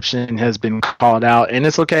deception has been called out, and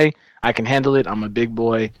it's okay. I can handle it. I'm a big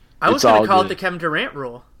boy. I was going to call it the Kevin Durant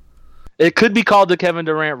rule. It could be called the Kevin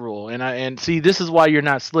Durant rule, and see, this is why you're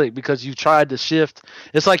not slick, because you've tried to shift.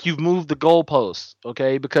 It's like you've moved the goalposts,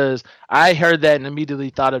 okay? Because I heard that and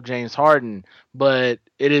immediately thought of James Harden, but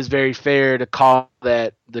it is very fair to call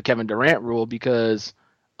that the Kevin Durant rule because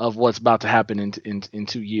of what's about to happen in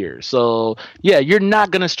 2 years. So yeah, you're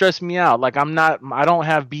not gonna stress me out. Like, I don't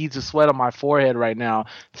have beads of sweat on my forehead right now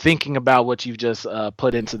thinking about what you've just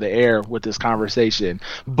put into the air with this conversation.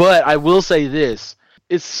 But I will say this.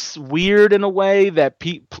 It's weird in a way that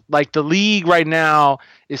like the league right now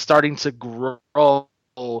is starting to grow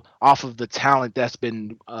off of the talent that's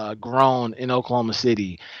been grown in Oklahoma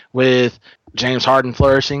City with James Harden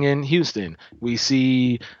flourishing in Houston. We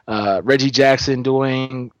see Reggie Jackson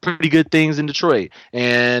doing pretty good things in Detroit.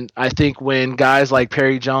 And I think when guys like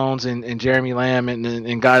Perry Jones and Jeremy Lamb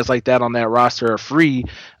and guys like that on that roster are free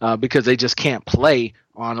because they just can't play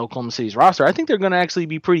on Oklahoma City's roster, I think they're going to actually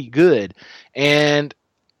be pretty good. And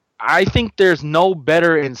I think there's no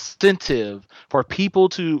better incentive for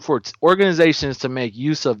organizations to make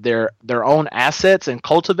use of their own assets and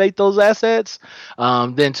cultivate those assets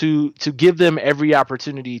than to give them every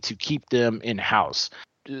opportunity to keep them in house.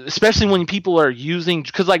 Especially when people are using,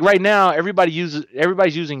 because like right now everybody's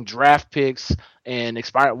using draft picks and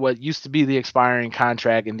what used to be the expiring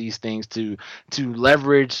contract and these things to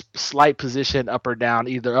leverage slight position up or down,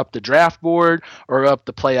 either up the draft board or up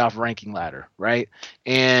the playoff ranking ladder, right?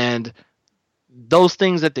 And those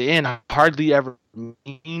things at the end hardly ever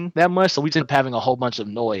mean that much, so we just end up having a whole bunch of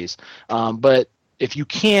noise. But if you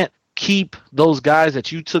can't keep those guys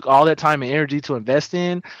that you took all that time and energy to invest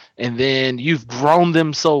in, and then you've grown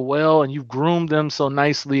them so well and you've groomed them so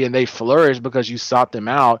nicely and they flourish because you sought them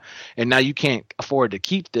out, and now you can't afford to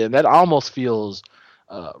keep them, that almost feels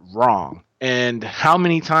wrong. And how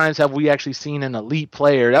many times have we actually seen an elite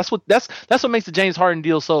player? That's what makes the James Harden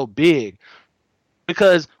deal so big,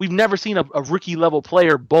 because we've never seen a rookie level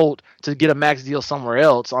player bolt to get a max deal somewhere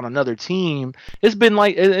else on another team. It's been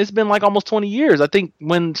like almost 20 years. I think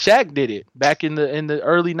when Shaq did it back in the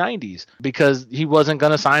early 90s, because he wasn't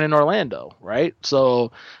going to sign in Orlando, right?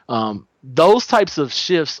 So those types of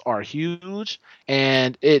shifts are huge,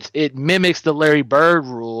 and it mimics the Larry Bird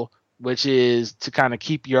rule, which is to kind of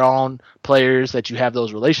keep your own players that you have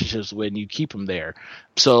those relationships with, and you keep them there.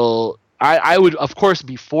 So I would, of course,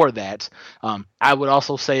 before that, I would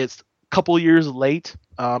also say it's a couple years late,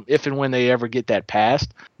 if and when they ever get that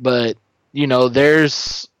passed. But,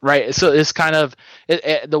 there's right. So it's kind of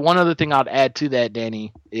the one other thing I'd add to that,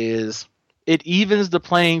 Danny, is it evens the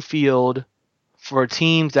playing field for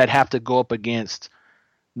teams that have to go up against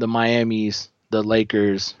the Miamis, the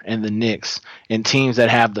Lakers, and the Knicks, and teams that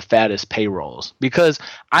have the fattest payrolls. Because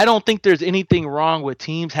I don't think there's anything wrong with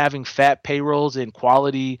teams having fat payrolls in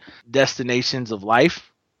quality destinations of life,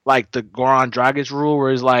 like the Goran Dragic rule,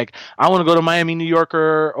 where it's like, I want to go to Miami, New York,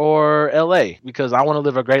 or LA because I want to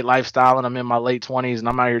live a great lifestyle and I'm in my late 20s and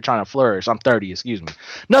I'm out here trying to flourish. I'm 30, excuse me.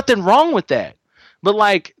 Nothing wrong with that. But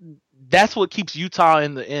like, that's what keeps Utah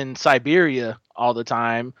in Siberia all the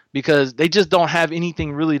time, because they just don't have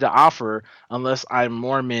anything really to offer unless I'm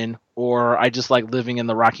Mormon or I just like living in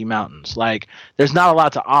the Rocky Mountains. Like, there's not a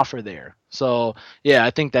lot to offer there. So yeah, I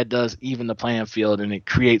think that does even the playing field, and it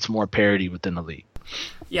creates more parity within the league.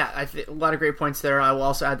 Yeah, a lot of great points there. I will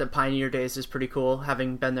also add that Pioneer Days is pretty cool,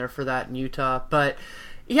 having been there for that in Utah. But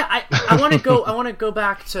yeah, I want to go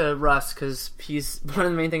back to Russ, because he's one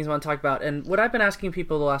of the main things I want to talk about. And what I've been asking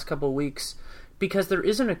people the last couple of weeks, because there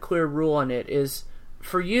isn't a clear rule on it, is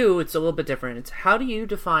for you it's a little bit different. It's how do you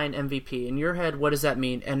define MVP in your head? What does that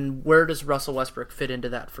mean, and where does Russell Westbrook fit into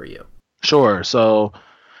that for you? Sure. So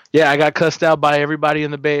yeah, I got cussed out by everybody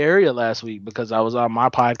in the Bay Area last week because I was on my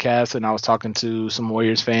podcast and I was talking to some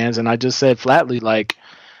Warriors fans, and I just said flatly, like,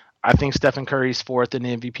 I think Stephen Curry's fourth in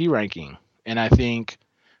the MVP ranking, and I think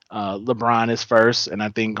LeBron is first, and I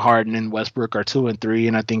think Harden and Westbrook are 2 and 3,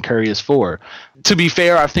 and I think Curry is 4. To be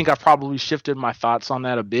fair, I think I've probably shifted my thoughts on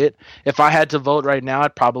that a bit. If I had to vote right now,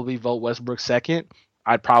 I'd probably vote Westbrook second.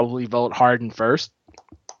 I'd probably vote Harden first,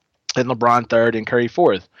 and LeBron third, and Curry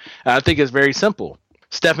fourth. And I think it's very simple.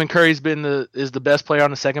 Stephen Curry's is the best player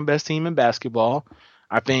on the second best team in basketball.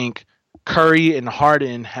 I think Curry and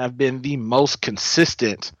Harden have been the most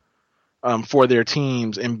consistent for their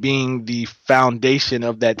teams and being the foundation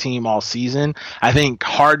of that team all season. I think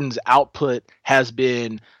Harden's output has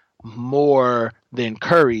been more than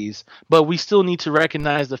Curry's, but we still need to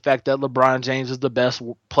recognize the fact that LeBron James is the best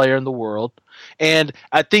player in the world. And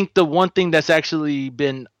I think the one thing that's actually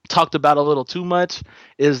been talked about a little too much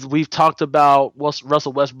is we've talked about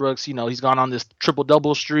Russell Westbrook's, he's gone on this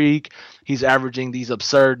triple-double streak. He's averaging these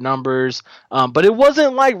absurd numbers. But it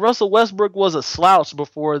wasn't like Russell Westbrook was a slouch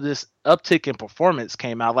before this uptick in performance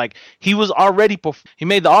came out. Like, he was already he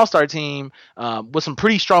made the All-Star team with some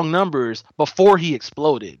pretty strong numbers before he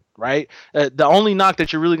exploded, right? The only knock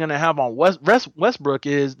that you're really going to have on Westbrook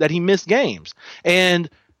is that he missed games. And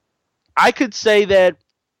I could say that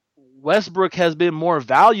Westbrook has been more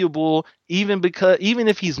valuable even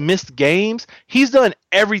if he's missed games. He's done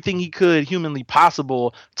everything he could humanly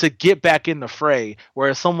possible to get back in the fray.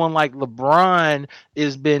 Whereas someone like LeBron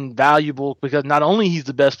has been valuable because not only he's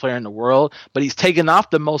the best player in the world, but he's taken off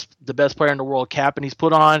the best player in the world cap and he's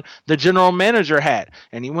put on the general manager hat.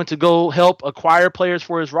 And he went to go help acquire players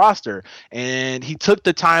for his roster. And he took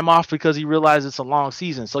the time off because he realized it's a long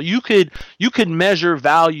season. So you could measure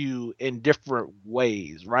value in different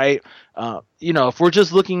ways, right? If we're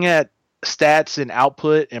just looking at stats and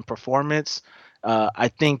output and performance, I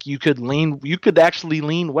think you could actually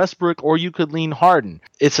lean Westbrook or you could lean Harden.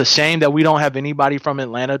 It's a shame that we don't have anybody from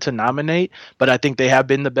Atlanta to nominate, but I think they have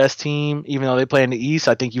been the best team, even though they play in the East.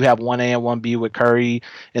 I think you have 1A and 1B with Curry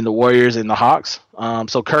and the Warriors and the Hawks.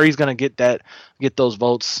 So Curry's going to get those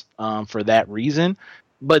votes for that reason.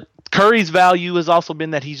 But Curry's value has also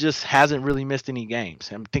been that he just hasn't really missed any games.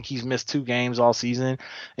 I think he's missed 2 games all season,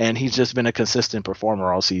 and he's just been a consistent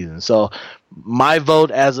performer all season. So my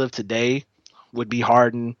vote as of today would be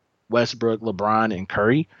Harden, Westbrook, LeBron, and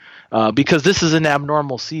Curry, because this is an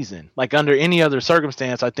abnormal season. Like under any other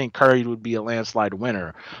circumstance, I think Curry would be a landslide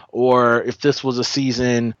winner. Or if this was a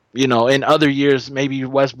season, in other years, maybe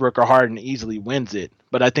Westbrook or Harden easily wins it.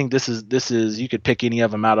 But I think this is you could pick any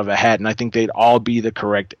of them out of a hat, and I think they'd all be the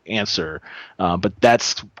correct answer. But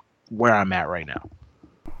that's where I'm at right now.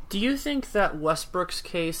 Do you think that Westbrook's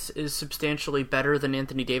case is substantially better than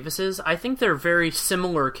Anthony Davis's? I think they're very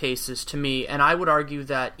similar cases to me, and I would argue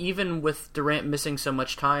that even with Durant missing so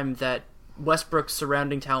much time, that Westbrook's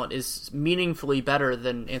surrounding talent is meaningfully better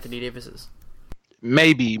than Anthony Davis's.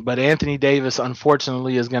 Maybe, but Anthony Davis,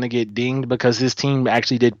 unfortunately, is going to get dinged because his team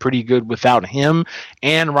actually did pretty good without him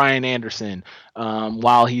and Ryan Anderson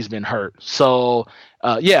while he's been hurt. So,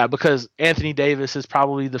 because Anthony Davis is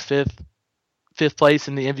probably the fifth place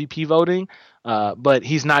in the MVP voting, but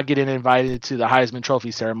he's not getting invited to the Heisman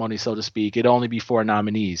Trophy ceremony, so to speak. It'd only be 4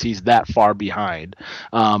 nominees. He's that far behind.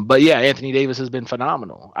 But yeah, Anthony Davis has been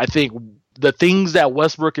phenomenal. I think the things that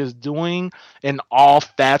Westbrook is doing in all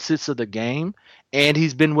facets of the game, and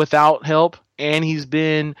he's been without help, and he's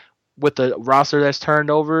been with a roster that's turned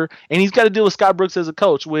over, and he's got to deal with Scott Brooks as a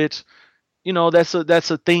coach, which that's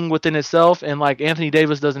a thing within itself. And like Anthony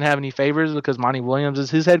Davis doesn't have any favors because Monty Williams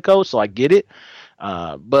is his head coach, so I get it.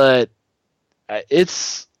 But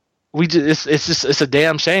it's a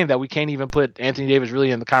damn shame that we can't even put Anthony Davis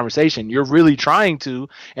really in the conversation. You're really trying to,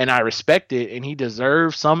 and I respect it, and he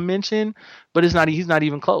deserves some mention, but he's not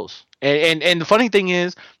even close. And the funny thing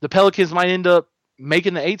is, the Pelicans might end up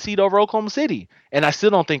making the 8 seed over Oklahoma City, and I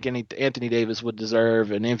still don't think Anthony Davis would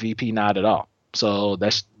deserve an MVP nod at all. So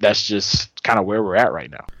that's just kind of where we're at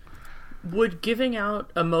right now. Would giving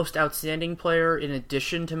out a most outstanding player in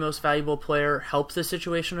addition to most valuable player help the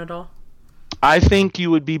situation at all? I think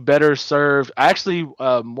you would be better served. Actually,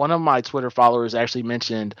 one of my Twitter followers actually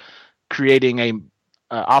mentioned creating a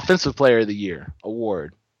offensive player of the year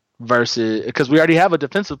award versus, because we already have a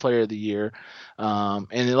defensive player of the year.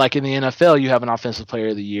 And like in the NFL, you have an offensive player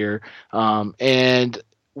of the year. And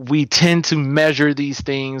we tend to measure these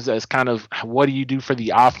things as kind of what do you do for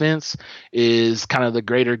the offense is kind of the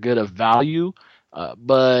greater good of value.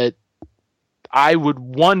 But I would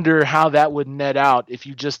wonder how that would net out if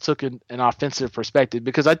you just took an offensive perspective,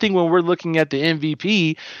 because I think when we're looking at the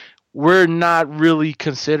MVP, we're not really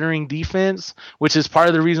considering defense, which is part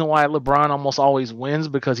of the reason why LeBron almost always wins,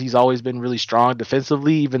 because he's always been really strong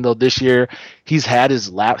defensively, even though this year he's had his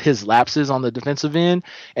lapses on the defensive end,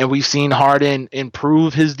 and we've seen Harden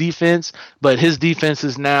improve his defense, but his defense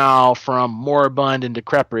is now from moribund and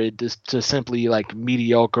decrepit to simply like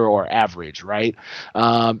mediocre or average, right?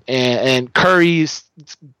 And Curry's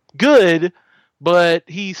good, but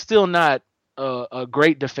he's still not a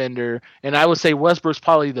great defender, and I would say Westbrook's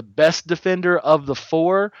probably the best defender of the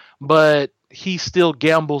 4, but he still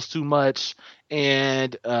gambles too much,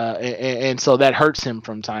 and so that hurts him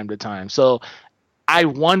from time to time. So I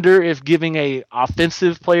wonder if giving a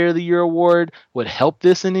offensive player of the year award would help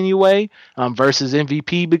this in any way versus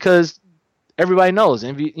MVP, because everybody knows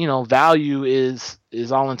value is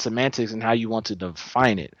all in semantics and how you want to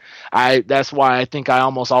define it. That's why I think I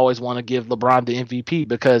almost always want to give LeBron the MVP,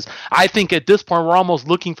 because I think at this point we're almost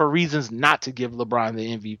looking for reasons not to give LeBron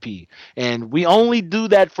the MVP. And we only do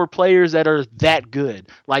that for players that are that good,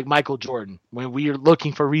 like Michael Jordan, when we are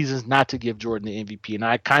looking for reasons not to give Jordan the MVP. And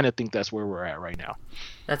I kind of think that's where we're at right now.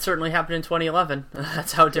 That certainly happened in 2011.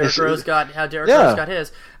 That's how Derrick Rose got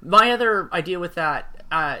his. My other idea with that,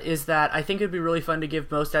 is that I think it'd be really fun to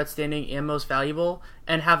give most outstanding and most valuable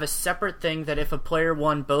and have a separate thing that if a player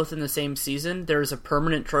won both in the same season, there's a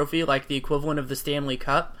permanent trophy like the equivalent of the Stanley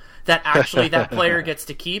Cup that actually that player gets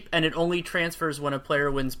to keep, and it only transfers when a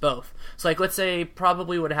player wins both. So like, let's say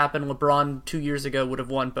probably what happened, LeBron 2 years ago would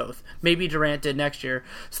have won both. Maybe Durant did next year.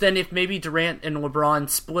 So then if maybe Durant and LeBron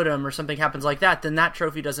split them or something happens like that, then that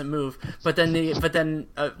trophy doesn't move. But then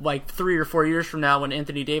like 3 or 4 years from now when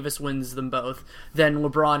Anthony Davis wins them both, then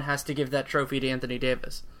LeBron has to give that trophy to Anthony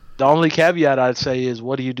Davis. The only caveat I'd say is,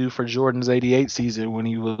 what do you do for Jordan's 88 season when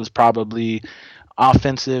he was probably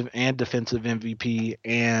offensive and defensive MVP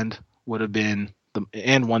and would have been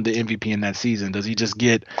and won the MVP in that season? Does he just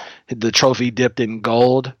get the trophy dipped in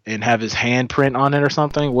gold and have his handprint on it or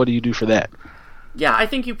something? What do you do for that? Yeah, I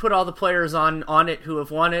think you put all the players on it who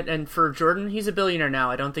have won it, and for Jordan, he's a billionaire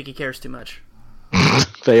now. I don't think he cares too much.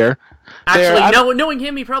 Fair. Actually, knowing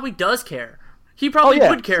him, he probably does care. He probably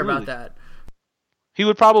would care about that. He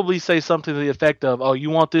would probably say something to the effect of, "Oh, you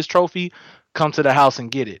want this trophy? Come to the house and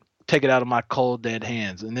get it. Take it out of my cold, dead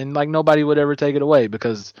hands." And then, like, nobody would ever take it away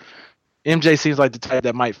because MJ seems like the type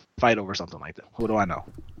that might fight over something like that. What do I know?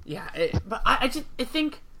 Yeah, but I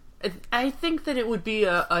think that it would be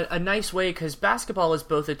a nice way, because basketball is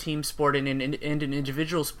both a team sport and an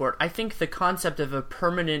individual sport. I think the concept of a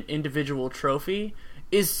permanent individual trophy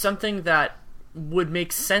is something that would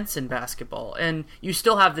make sense in basketball. And you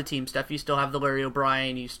still have the team stuff, you still have the Larry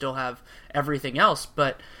O'Brien, you still have everything else,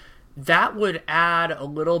 but that would add a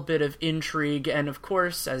little bit of intrigue. And of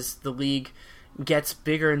course, as the league gets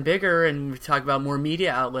bigger and bigger and we talk about more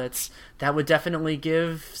media outlets, that would definitely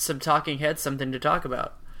give some talking heads something to talk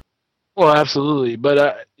about. Well, absolutely,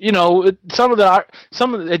 but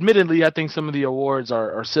admittedly, I think some of the awards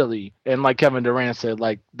are silly, and like Kevin Durant said,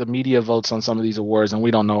 like, the media votes on some of these awards, and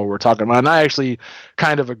we don't know what we're talking about. And I actually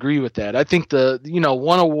kind of agree with that. I think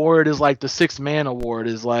one award is like the Sixth Man Award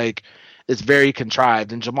is like, it's very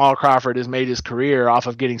contrived, and Jamal Crawford has made his career off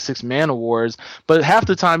of getting six-man awards, but half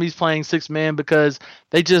the time he's playing six-man because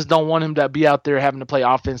they just don't want him to be out there having to play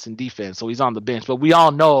offense and defense, so he's on the bench. But we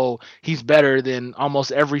all know he's better than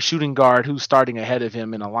almost every shooting guard who's starting ahead of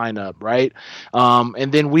him in a lineup, right?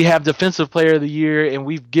 And then we have Defensive Player of the Year, and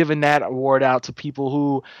we've given that award out to people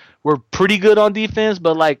who were pretty good on defense,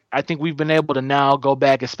 but like, I think we've been able to now go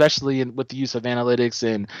back, especially with the use of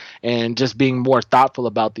analytics and just being more thoughtful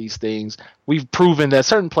about these things. We've proven that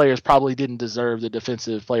certain players probably didn't deserve the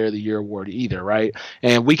Defensive Player of the Year award either, right?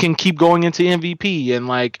 And we can keep going into MVP and,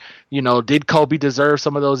 like, did Kobe deserve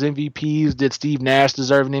some of those MVPs? Did Steve Nash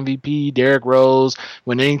deserve an MVP? Derrick Rose?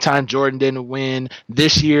 When anytime Jordan didn't win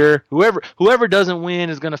this year, whoever doesn't win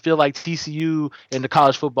is going to feel like TCU in the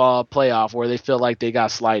college football playoff, where they feel like they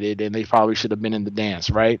got slighted and they probably should have been in the dance,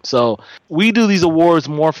 right? So we do these awards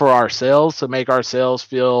more for ourselves, to make ourselves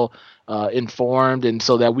feel informed, and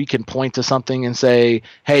so that we can point to something and say,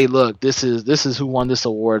 hey, look, this is who won this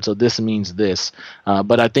award, so this means this.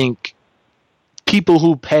 But I think people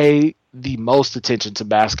who pay the most attention to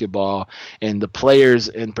basketball, and the players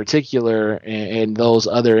in particular, and those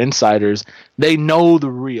other insiders, they know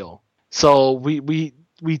the real. So we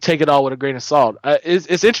take it all with a grain of salt.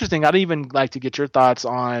 It's interesting. I'd even like to get your thoughts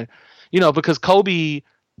on, because Kobe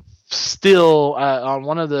still on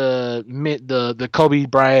one of the Kobe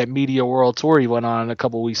Bryant Media World Tour he went on a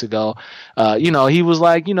couple weeks ago, he was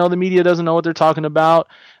like, the media doesn't know what they're talking about,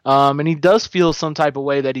 and he does feel some type of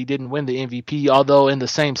way that he didn't win the MVP, although in the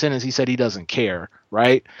same sentence he said he doesn't care,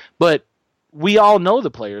 right? But we all know the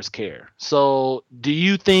players care. So do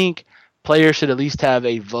you think players should at least have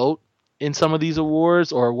a vote in some of these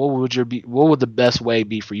awards, or what would the best way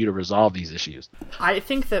be for you to resolve these issues? I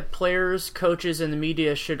think that players, coaches, and the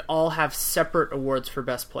media should all have separate awards for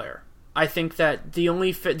best player. I think that the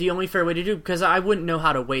only fair way to do, because I wouldn't know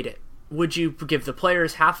how to weight it. Would you give the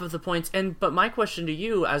players half of the points? But my question to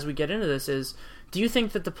you as we get into this is, do you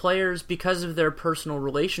think that the players, because of their personal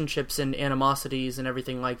relationships and animosities and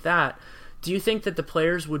everything like that, do you think that the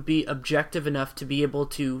players would be objective enough to be able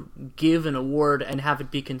to give an award and have it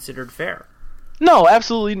be considered fair? No,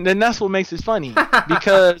 absolutely, and that's what makes it funny,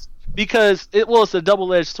 because it's a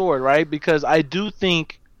double-edged sword, right? Because I do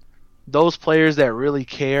think those players that really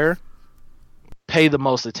care pay the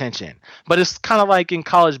most attention. But it's kind of like in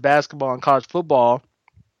college basketball and college football,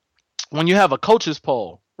 when you have a coaches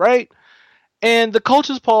poll, right? And the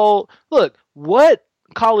coaches poll, look, what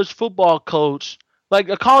college football coach, like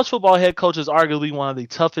a college football head coach, is arguably one of the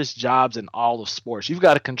toughest jobs in all of sports. You've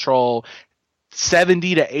got to control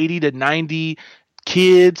 70 to 80 to 90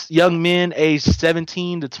 kids, young men aged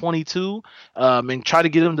 17 to 22, and try to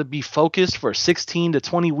get them to be focused for 16 to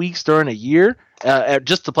 20 weeks during a year,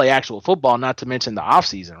 just to play actual football, not to mention the off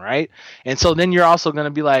season, right? And so then you're also going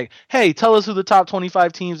to be like, hey, tell us who the top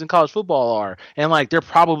 25 teams in college football are. And like, they're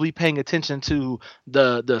probably paying attention to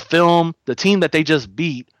the film, the team that they just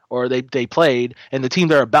beat, or they played, and the team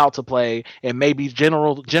they're about to play, and maybe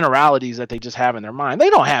generalities that they just have in their mind. They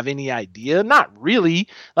don't have any idea. Not really.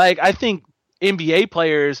 Like, I think NBA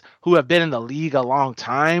players who have been in the league a long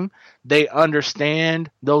time, they understand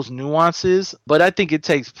those nuances, but I think it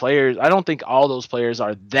takes players. I don't think all those players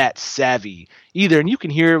are that savvy either. And you can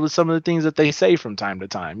hear it with some of the things that they say from time to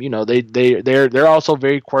time. You know, they're also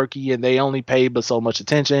very quirky, and they only pay but so much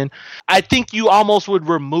attention. I think you almost would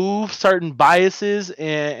remove certain biases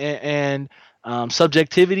and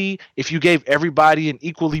subjectivity if you gave everybody an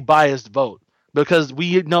equally biased vote, because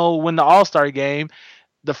we know when the All-Star game,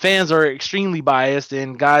 the fans are extremely biased,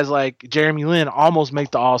 and guys like Jeremy Lin almost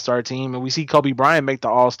make the All-Star team, and we see Kobe Bryant make the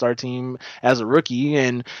All-Star team as a rookie,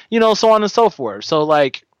 and, you know, so on and so forth. So,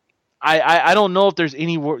 like, I don't know if there's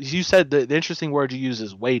any words. You said the interesting word you use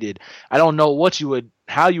is weighted. I don't know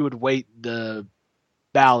how you would weight the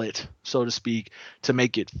ballot, so to speak, to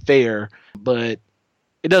make it fair, but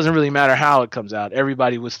it doesn't really matter how it comes out.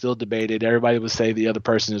 Everybody would still debate it. Everybody would say the other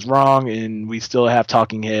person is wrong, and we still have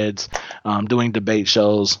talking heads doing debate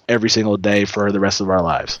shows every single day for the rest of our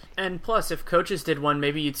lives. And plus, if coaches did one,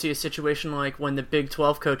 maybe you'd see a situation like when the Big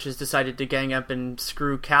 12 coaches decided to gang up and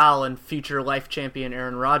screw Cal and future life champion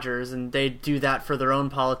Aaron Rodgers, and they'd do that for their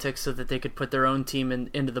own politics so that they could put their own team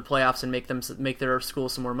into the playoffs and make their school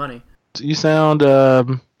some more money. You sound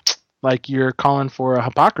like you're calling for a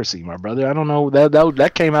hypocrisy, my brother. I don't know,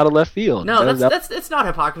 that came out of left field. No, that's it's not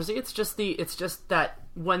hypocrisy. It's just that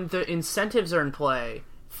when the incentives are in play,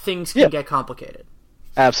 things can get complicated.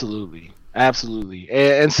 Absolutely.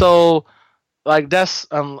 And so, like, that's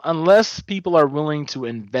unless people are willing to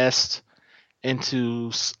invest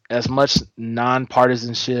into as much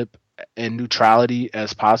nonpartisanship and neutrality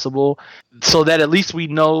as possible, so that at least we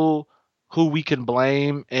know who we can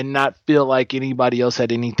blame and not feel like anybody else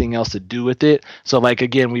had anything else to do with it. So, like,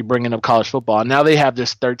 again, we bringing up college football. Now they have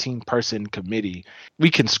this 13-person committee. We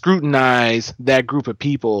can scrutinize that group of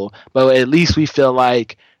people, but at least we feel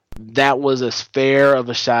like that was as fair of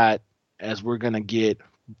a shot as we're going to get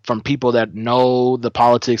from people that know the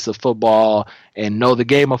politics of football and know the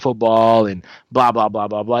game of football and blah, blah, blah,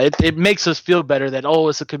 blah, blah. It makes us feel better that, oh,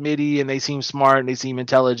 it's a committee and they seem smart and they seem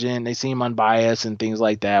intelligent, they seem unbiased and things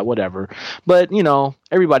like that, whatever. But, you know,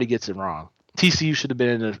 everybody gets it wrong. TCU should have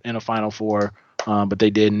been in a Final Four, but they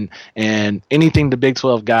didn't. And anything the Big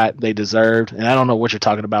 12 got, they deserved. And I don't know what you're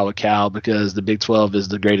talking about with Cal, because the Big 12 is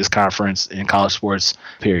the greatest conference in college sports,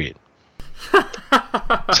 period.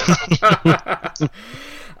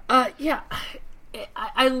 Yeah,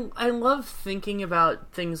 I love thinking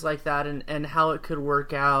about things like that and how it could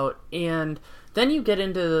work out. And then you get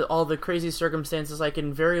into all the crazy circumstances, like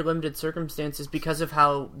in very limited circumstances, because of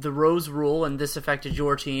how the Rose Rule, and this affected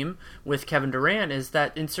your team with Kevin Durant, is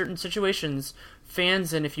that in certain situations,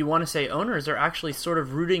 fans, and if you want to say owners, are actually sort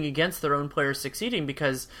of rooting against their own players succeeding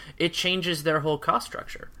because it changes their whole cost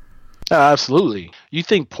structure. Absolutely. You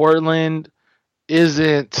think Portland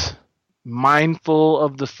isn't mindful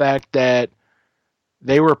of the fact that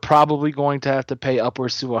they were probably going to have to pay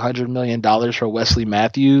upwards to $100 million for Wesley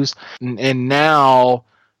Matthews, and now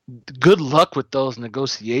good luck with those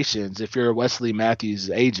negotiations if you're Wesley Matthews'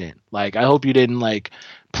 agent. Like, I hope you didn't like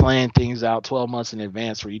plan things out 12 months in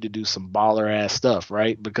advance for you to do some baller ass stuff,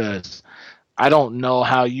 right? Because I don't know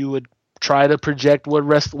how you would try to project what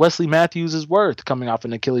Wesley Matthews is worth coming off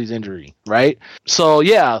an Achilles injury, right? So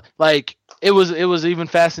yeah, like it was even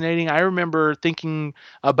fascinating. I remember thinking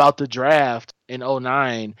about the draft in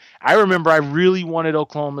 2009. I remember I really wanted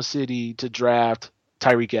Oklahoma City to draft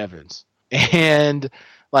Tyreek Evans. And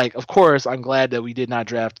like, of course, I'm glad that we did not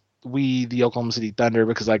draft the Oklahoma City Thunder,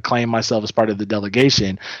 because I claim myself as part of the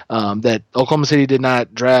delegation, that Oklahoma City did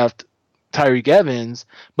not draft Tyreek Evans.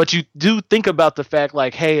 But you do think about the fact,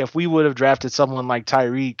 like, hey, if we would have drafted someone like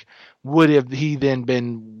Tyreek, would have he then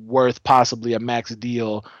been worth possibly a max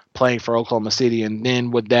deal playing for Oklahoma City? And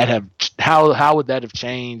then would that have how would that have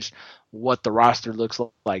changed what the roster looks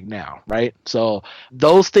like now, right? So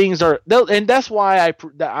those things are, and that's why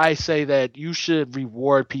I say that you should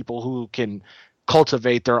reward people who can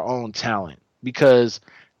cultivate their own talent, because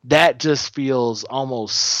that just feels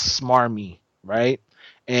almost smarmy, right?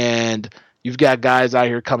 And You've got guys out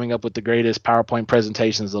here coming up with the greatest PowerPoint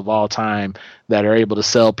presentations of all time that are able to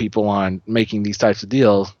sell people on making these types of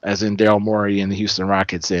deals, as in Daryl Morey and the Houston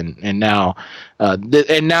Rockets, and now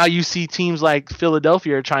you see teams like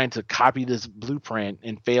Philadelphia are trying to copy this blueprint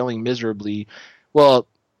and failing miserably. Well,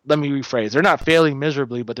 let me rephrase. They're not failing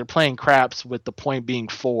miserably, but they're playing craps with the point being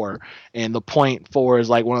 4, and the point 4 is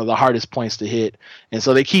like one of the hardest points to hit. And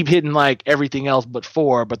so they keep hitting like everything else but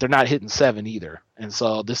 4, but they're not hitting 7 either. And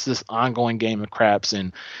so this ongoing game of craps,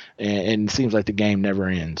 and it seems like the game never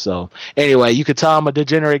ends. So anyway, you could tell I'm a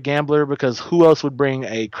degenerate gambler, because who else would bring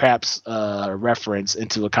a craps reference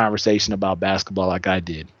into a conversation about basketball like I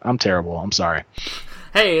did? I'm terrible. I'm sorry.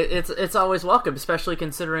 Hey, it's always welcome, especially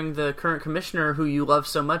considering the current commissioner, who you love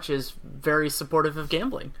so much, is very supportive of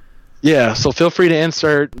gambling. Yeah, so feel free to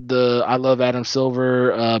insert the "I love Adam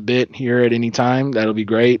Silver" bit here at any time. That'll be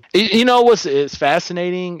great. You know what's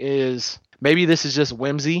fascinating is, maybe this is just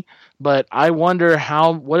whimsy, but I wonder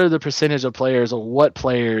what are the percentage of players, or what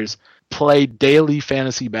players play daily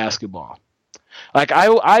fantasy basketball? Like I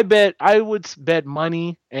would bet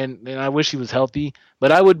money, and I wish he was healthy,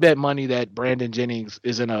 but I would bet money that Brandon Jennings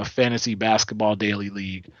is in a fantasy basketball daily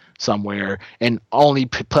league somewhere, and only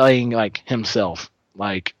playing like himself,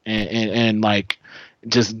 like and like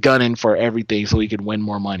just gunning for everything so he could win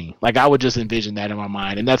more money. Like I would just envision that in my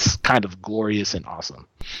mind, and that's kind of glorious and awesome.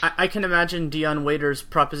 I can imagine Dion Waiters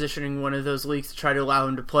propositioning one of those leagues to try to allow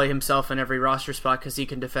him to play himself in every roster spot, because he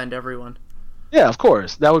can defend everyone. Yeah, of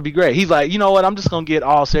course. That would be great. He's like, you know what? I'm just going to get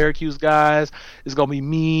all Syracuse guys. It's going to be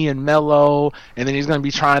me and Melo. And then he's going to be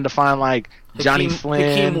trying to find, like, Johnny Flynn.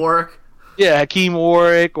 Hakeem Warwick. Yeah, Hakeem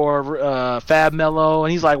Warwick or Fab Melo.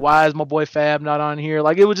 And he's like, why is my boy Fab not on here?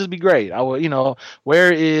 Like, it would just be great. I would,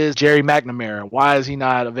 where is Jerry McNamara? Why is he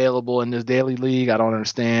not available in this daily league? I don't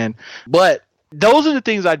understand. But those are the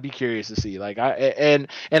things I'd be curious to see. Like,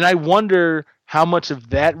 I wonder how much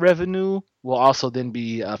of that revenue will also then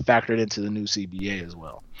be factored into the new CBA as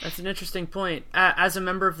well. That's an interesting point. As a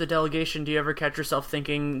member of the delegation, do you ever catch yourself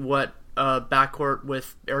thinking what backcourt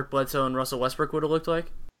with Eric Bledsoe and Russell Westbrook would have looked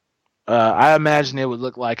like? I imagine it would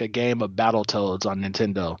look like a game of Battletoads on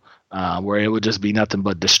Nintendo, where it would just be nothing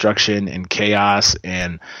but destruction and chaos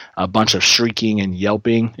and a bunch of shrieking and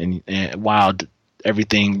yelping, and while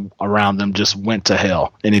everything around them just went to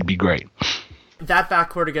hell, and it'd be great. That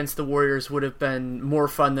backcourt against the Warriors would have been more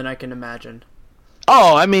fun than I can imagine.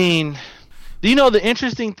 Oh, I mean, the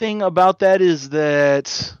interesting thing about that is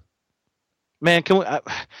that, man, can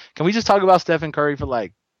we just talk about Stephen Curry for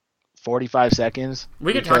like 45 seconds?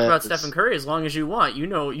 We can talk about Stephen Curry as long as you want. You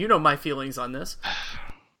know my feelings on this.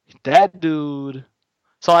 That dude.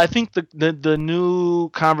 So I think the new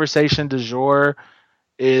conversation du jour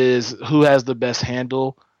is who has the best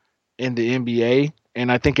handle in the NBA. And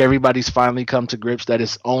I think everybody's finally come to grips that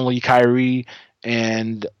it's only Kyrie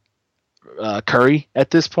and Curry at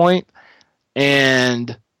this point.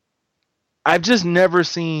 And I've just never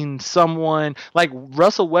seen someone like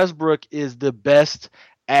Russell Westbrook is the best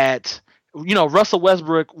at, Russell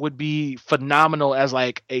Westbrook would be phenomenal as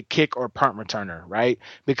like a kick or punt returner, right?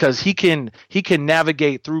 Because he can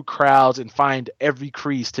navigate through crowds and find every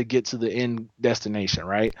crease to get to the end destination,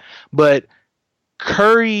 right? But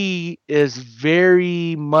Curry is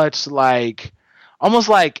very much like, almost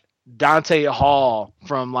like Dante Hall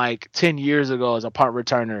from like 10 years ago as a punt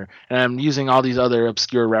returner. And I'm using all these other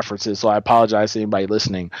obscure references, so I apologize to anybody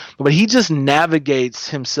listening. But he just navigates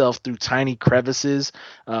himself through tiny crevices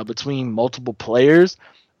between multiple players.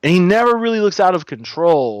 And he never really looks out of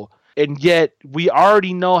control. And yet we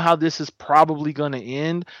already know how this is probably going to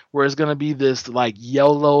end, where it's going to be this like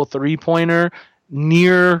YOLO 3-pointer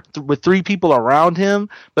with 3 people around him,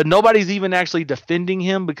 but nobody's even actually defending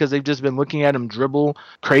him because they've just been looking at him dribble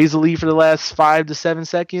crazily for the last 5 to 7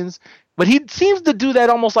 seconds. But he seems to do that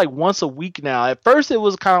almost like once a week now. At first it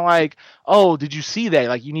was kind of like, oh, did you see that?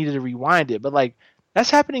 Like you needed to rewind it. But like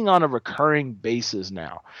that's happening on a recurring basis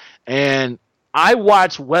now. And I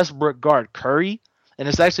watch Westbrook guard Curry, and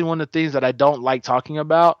it's actually one of the things that I don't like talking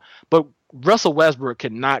about, but Russell Westbrook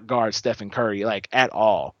cannot guard Stephen Curry like at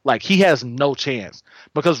all. Like he has no chance,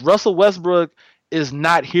 because Russell Westbrook is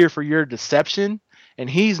not here for your deception, and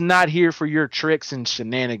he's not here for your tricks and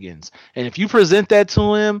shenanigans. And if you present that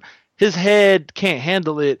to him, his head can't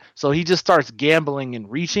handle it, so he just starts gambling and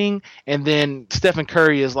reaching, and then Stephen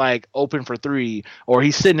Curry is like open for 3, or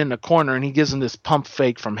he's sitting in the corner and he gives him this pump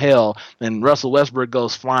fake from hell, and Russell Westbrook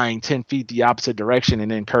goes flying 10 feet the opposite direction, and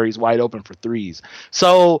then Curry's wide open for 3s.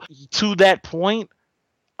 So to that point,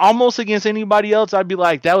 almost against anybody else, I'd be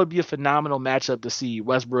like, that would be a phenomenal matchup to see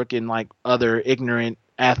Westbrook and like other ignorant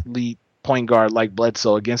athlete point guard like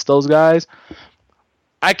Bledsoe against those guys.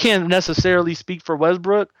 I can't necessarily speak for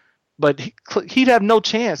Westbrook, but he'd have no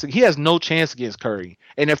chance. He has no chance against Curry.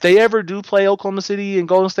 And if they ever do play Oklahoma City and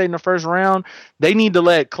Golden State in the first round, they need to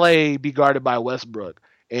let Clay be guarded by Westbrook,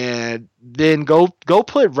 and then go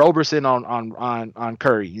put Roberson on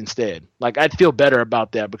Curry instead. Like, I'd feel better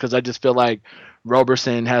about that, because I just feel like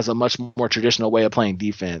Roberson has a much more traditional way of playing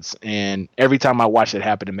defense, and every time I watch it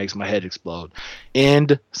happen, it makes my head explode.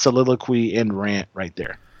 End soliloquy and rant right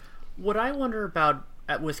there. What I wonder about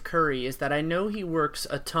with Curry is that I know he works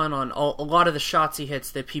a ton on a lot of the shots he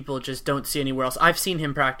hits that people just don't see anywhere else. I've seen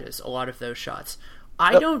him practice a lot of those shots.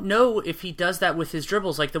 I don't know if he does that with his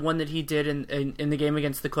dribbles, like the one that he did in the game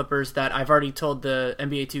against the Clippers that I've already told the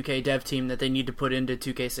NBA 2K dev team that they need to put into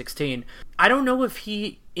 2K16. I don't know if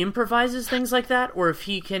he improvises things like that, or if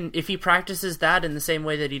he practices that in the same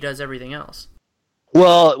way that he does everything else.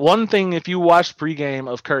 Well, one thing, if you watch pregame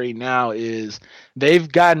of Curry now, is they've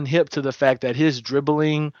gotten hip to the fact that his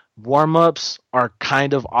dribbling warm-ups are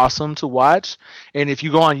kind of awesome to watch. And if you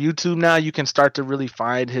go on YouTube now, you can start to really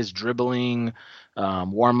find his dribbling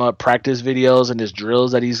warm-up practice videos and his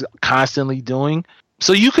drills that he's constantly doing.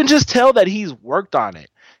 So you can just tell that he's worked on it.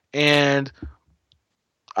 And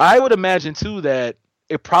I would imagine, too, that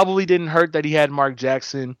it probably didn't hurt that he had Mark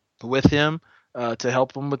Jackson with him to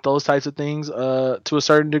help him with those types of things to a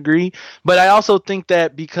certain degree. But I also think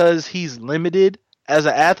that because he's limited as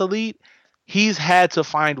an athlete, he's had to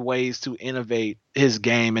find ways to innovate his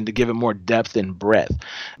game and to give it more depth and breadth.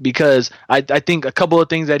 Because I think a couple of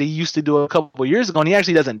things that he used to do a couple of years ago, and he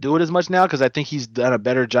actually doesn't do it as much now because I think he's done a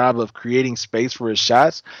better job of creating space for his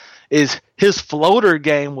shots, is his floater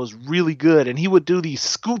game was really good, and he would do these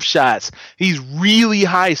scoop shots, these really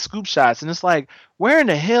high scoop shots, and it's like, where in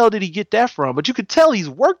the hell did he get that from? But you could tell he's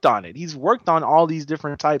worked on it. He's worked on all these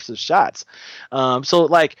different types of shots. So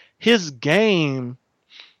like his game,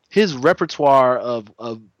 his repertoire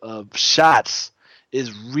of shots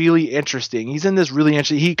is really interesting. He's in this really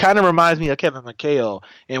interesting. He kind of reminds me of Kevin McHale,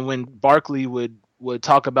 and when Barkley would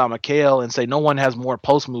talk about McHale and say no one has more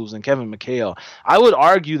post moves than Kevin McHale, I would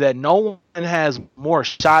argue that no one has more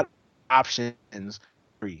shot options.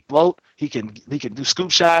 Float, he can do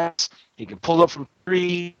scoop shots, he can pull up from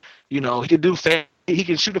three, he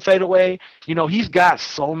can shoot a fadeaway. He's got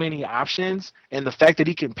so many options, and the fact that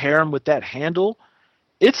he can pair him with that handle,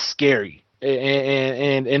 it's scary.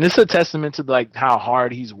 And it's a testament to like how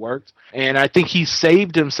hard he's worked. And I think he's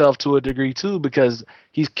saved himself to a degree too, because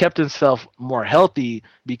he's kept himself more healthy,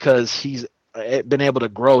 because he's been able to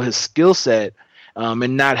grow his skill set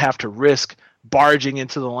and not have to risk barging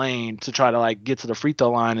into the lane to try to like get to the free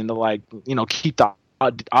throw line and to like, keep the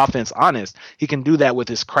offense honest. He can do that with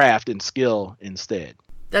his craft and skill instead.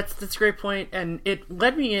 That's a great point, and it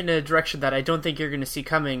led me in a direction that I don't think you're going to see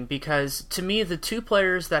coming, because to me, the two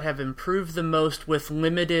players that have improved the most with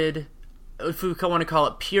limited, if we want to call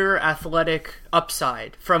it pure athletic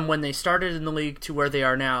upside, from when they started in the league to where they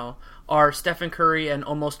are now, are Stephen Curry and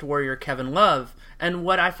almost warrior Kevin Love. And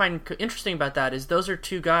what I find interesting about that is those are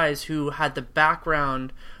two guys who had the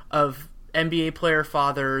background of NBA player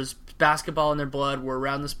fathers, basketball in their blood, were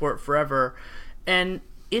around the sport forever, and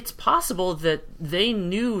it's possible that they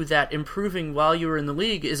knew that improving while you were in the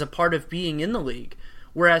league is a part of being in the league,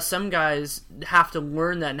 whereas some guys have to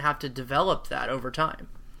learn that and have to develop that over time.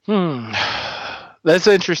 That's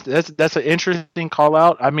interesting. That's an interesting call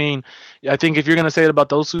out. I mean, I think if you're going to say it about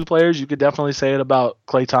those two players, you could definitely say it about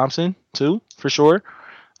Klay Thompson too, for sure.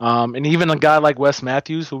 And even a guy like Wes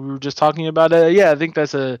Matthews, who we were just talking about. I think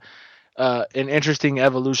that's an interesting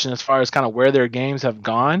evolution as far as kind of where their games have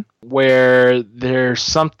gone, where there's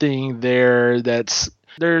something there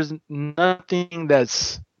there's nothing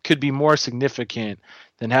that's could be more significant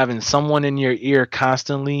than having someone in your ear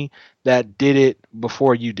constantly that did it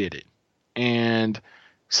before you did it. And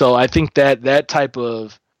so I think that type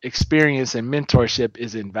of experience and mentorship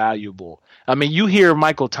is invaluable. I mean, you hear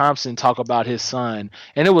Michael Thompson talk about his son,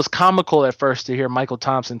 and it was comical at first to hear Michael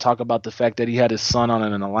Thompson talk about the fact that he had his son on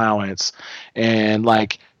an allowance, and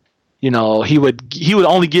like, he would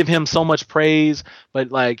only give him so much praise,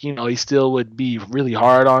 but like, he still would be really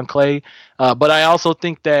hard on Klay. But I also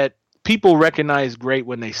think that people recognize great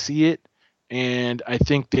when they see it, and I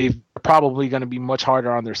think they're probably going to be much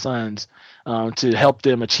harder on their sons to help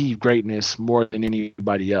them achieve greatness more than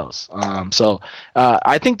anybody else. So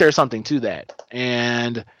I think there's something to that.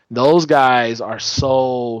 And those guys are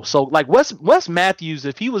so like Wes Matthews,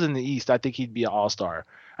 if he was in the East, I think he'd be an all-star.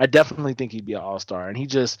 I definitely think he'd be an all-star. And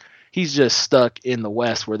he's just stuck in the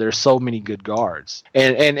West where there's so many good guards.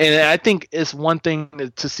 And I think it's one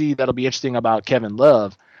thing to see that'll be interesting about Kevin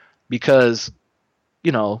Love, because,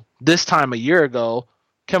 this time a year ago,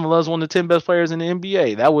 Kevin Love's one of the 10 best players in the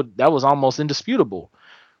NBA. That was almost indisputable.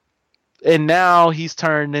 And now he's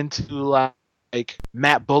turned into like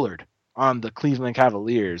Matt Bullard on the Cleveland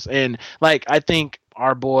Cavaliers. And like I think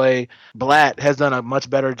our boy Blatt has done a much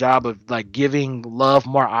better job of like giving Love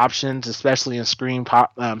more options, especially in screen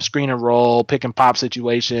and roll, pick and pop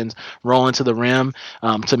situations, rolling to the rim,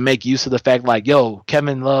 to make use of the fact like, yo,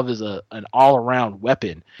 Kevin Love is an all around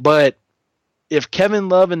weapon. But if Kevin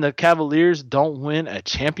Love and the Cavaliers don't win a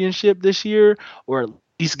championship this year, or at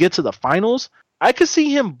least get to the finals, I could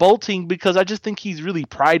see him bolting because I just think he's really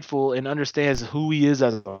prideful and understands who he is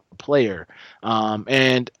as a player,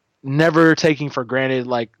 and never taking for granted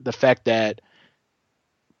like the fact that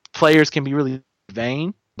players can be really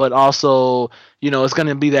vain, but also, it's going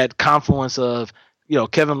to be that confluence of,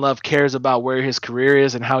 Kevin Love cares about where his career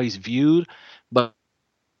is and how he's viewed, but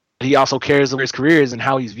he also cares where his career is and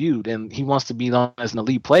how he's viewed, and he wants to be known as an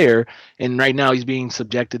elite player. And right now he's being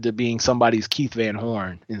subjected to being somebody's Keith Van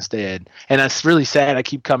Horn instead. And that's really sad. I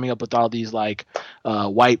keep coming up with all these like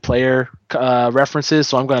white player references,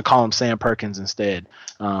 so I'm going to call him Sam Perkins instead,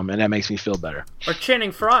 and that makes me feel better. Or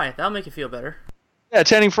Channing Frye. That'll make you feel better. Yeah,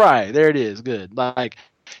 Channing Frye. There it is. Good. Like,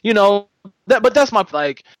 but that's my,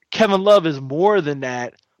 like, Kevin Love is more than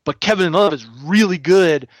that, but Kevin Love is really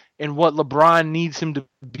good in what LeBron needs him to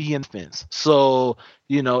be in defense. So,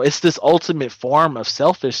 it's this ultimate form of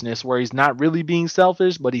selfishness where he's not really being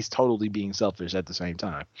selfish, but he's totally being selfish at the same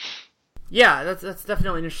time. Yeah, that's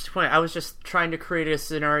definitely an interesting point. I was just trying to create a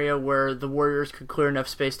scenario where the Warriors could clear enough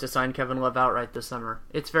space to sign Kevin Love outright this summer.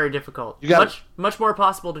 It's very difficult. Much more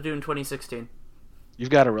possible to do in 2016.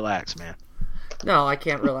 You've got to relax, man. No, I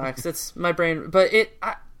can't relax. It's my brain. But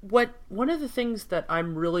one of the things that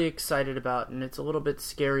I'm really excited about, and it's a little bit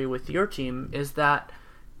scary with your team, is that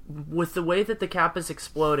with the way that the cap is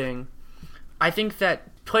exploding, I think that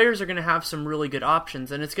players are going to have some really good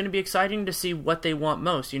options, and it's going to be exciting to see what they want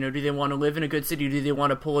most. Do they want to live in a good city? Do they want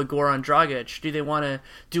to pull a Goran Dragic? Do they want to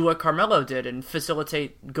do what Carmelo did and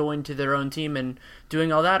facilitate going to their own team and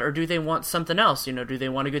doing all that? Or do they want something else? Do they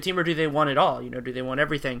want a good team, or do they want it all? Do they want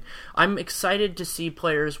everything? I'm excited to see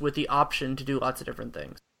players with the option to do lots of different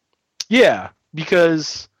things. Yeah,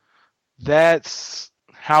 because that's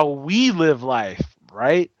how we live life,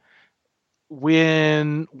 right?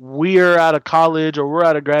 When we're out of college or we're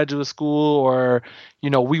out of graduate school, or,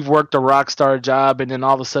 we've worked a rock star job and then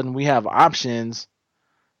all of a sudden we have options,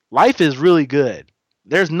 life is really good.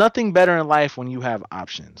 There's nothing better in life when you have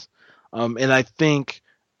options. And I think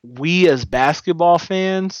we as basketball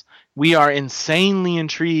fans, we are insanely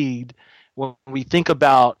intrigued when we think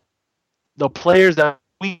about the players that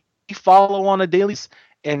we follow on a daily basis,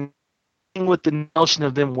 and with the notion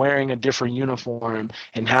of them wearing a different uniform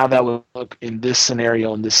and how that would look in this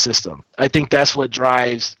scenario, in this system. I think that's what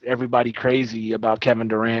drives everybody crazy about Kevin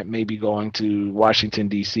Durant maybe going to Washington,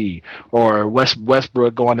 D.C., or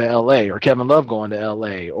Westbrook going to L.A., or Kevin Love going to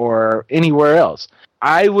L.A., or anywhere else.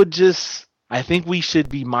 I think we should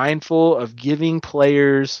be mindful of giving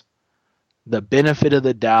players the benefit of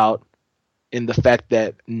the doubt in the fact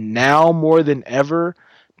that now more than ever,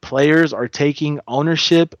 players are taking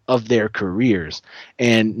ownership of their careers,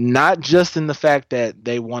 and not just in the fact that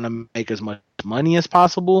they want to make as much money as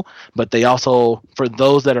possible, but they also, for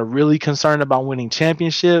those that are really concerned about winning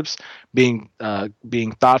championships, being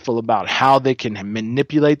thoughtful about how they can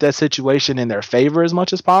manipulate that situation in their favor as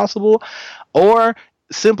much as possible, or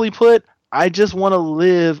simply put, I just want to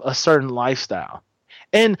live a certain lifestyle.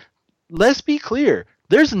 And let's be clear,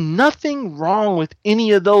 there's nothing wrong with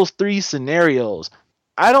any of those three scenarios.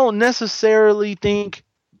 I don't necessarily think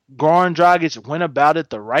Goran Dragic went about it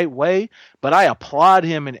the right way, but I applaud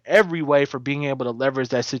him in every way for being able to leverage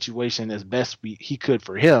that situation as best he could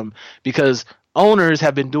for him, because owners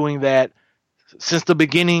have been doing that since the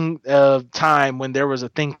beginning of time, when there was a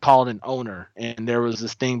thing called an owner, and there was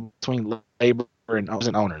this thing between labor and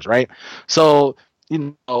owners, right? So,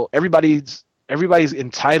 everybody's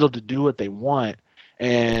entitled to do what they want,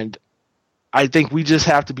 and I think we just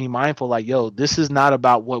have to be mindful, like, this is not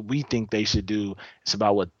about what we think they should do. It's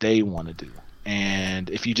about what they want to do. And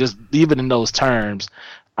if you just leave it in those terms,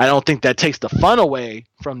 I don't think that takes the fun away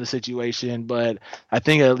from the situation, but I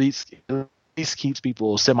think at least keeps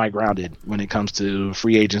people semi-grounded when it comes to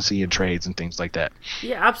free agency and trades and things like that.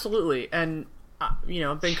 Yeah, absolutely. And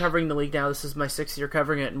I've been covering the league now. This is my 6th year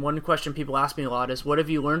covering it, and one question people ask me a lot is, what have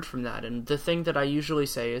you learned from that? And the thing that I usually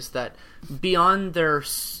say is that beyond their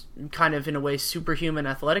kind of, in a way, superhuman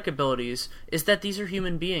athletic abilities, is that these are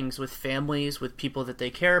human beings with families, with people that they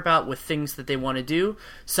care about, with things that they want to do.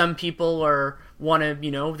 Some people want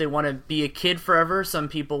to be a kid forever. Some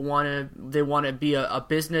people want to be a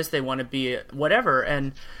business. They want to be whatever.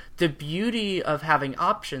 And the beauty of having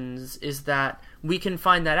options is that we can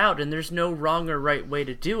find that out, and there's no wrong or right way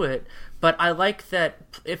to do it. But I like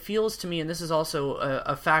that it feels to me, and this is also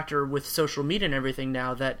a factor with social media and everything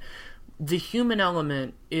now, that the human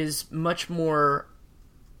element is much more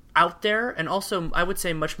out there, and also, I would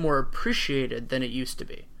say, much more appreciated than it used to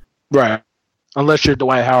be. Right. Unless you're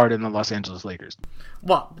Dwight Howard in the Los Angeles Lakers.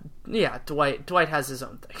 Well, yeah, Dwight has his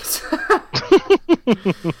own things.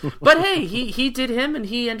 But hey, he did him, and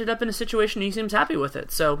he ended up in a situation he seems happy with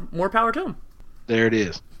it. So more power to him. There it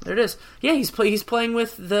is. There it is. Yeah, he's playing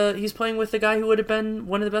with the guy who would have been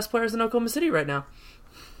one of the best players in Oklahoma City right now.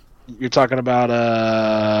 You're talking about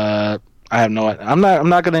I have no. I'm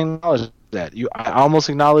not going to acknowledge that. I almost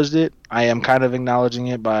acknowledged it. I am kind of acknowledging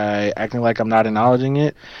it by acting like I'm not acknowledging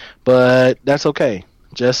it, but that's okay.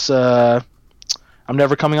 Just I'm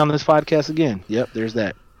never coming on this podcast again. Yep, there's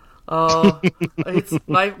that. Oh, it's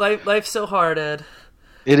life's so hard, Ed.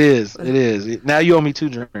 It is. Now you owe me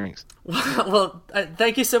 2 drinks. Well,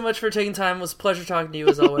 thank you so much for taking time. It was a pleasure talking to you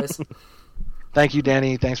as always. Thank you,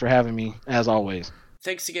 Danny. Thanks for having me, as always.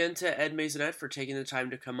 Thanks again to Ed Maisonet for taking the time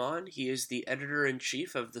to come on. He is the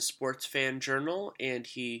editor-in-chief of the Sports Fan Journal, and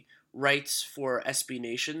he writes for SB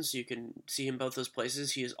Nation, so you can see him both those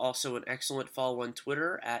places. He is also an excellent follow on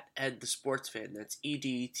Twitter at EdTheSportsFan. That's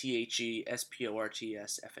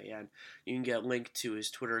EdTheSportsFan. You can get a link to his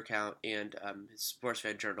Twitter account and his Sports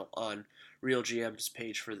Fan Journal on Real GM's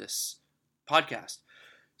page for this podcast.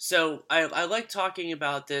 So I like talking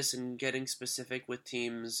about this and getting specific with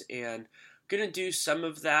teams, and going to do some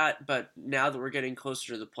of that, but now that we're getting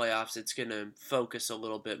closer to the playoffs, it's going to focus a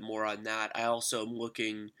little bit more on that. I also am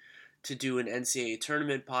looking to do an NCAA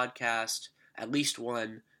tournament podcast, at least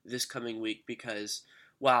one, this coming week, because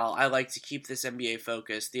while I like to keep this NBA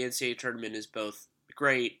focused, the NCAA tournament is both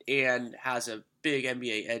great and has a big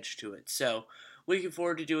NBA edge to it. So looking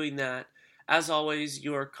forward to doing that. As always,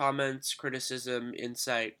 your comments, criticism,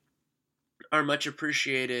 insight are much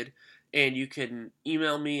appreciated. And you can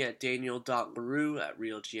email me at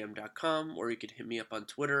daniel.leroux@realgm.com, or you can hit me up on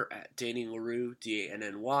Twitter at Danny Leroux,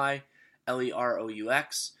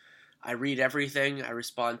 DANNYLEROUX. I read everything, I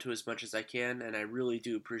respond to as much as I can, and I really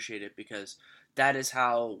do appreciate it, because that is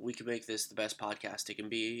how we can make this the best podcast it can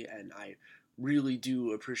be, and I really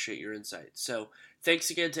do appreciate your insight. So thanks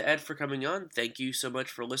again to Ed for coming on. Thank you so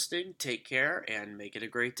much for listening. Take care, and make it a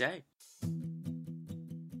great day.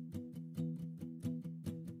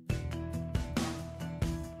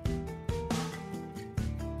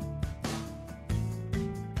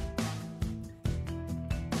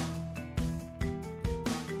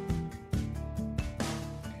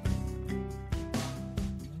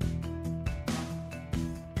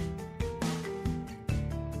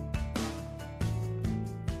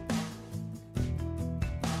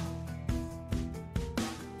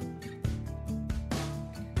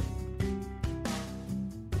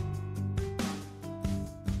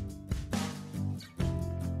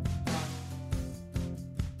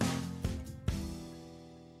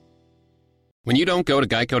 When you don't go to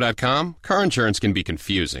Geico.com, car insurance can be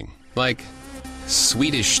confusing. Like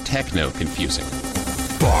Swedish techno confusing.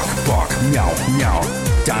 Bark, bark, meow, meow.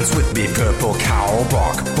 Dance with me, purple cow.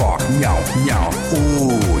 Bark, bark, meow, meow.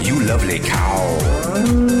 Ooh, you lovely cow.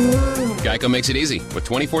 Geico makes it easy. With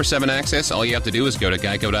 24/7 access, all you have to do is go to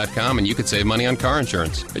Geico.com and you could save money on car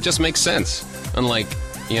insurance. It just makes sense. Unlike,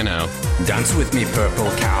 Dance with me, purple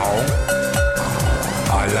cow.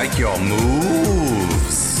 I like your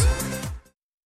moves.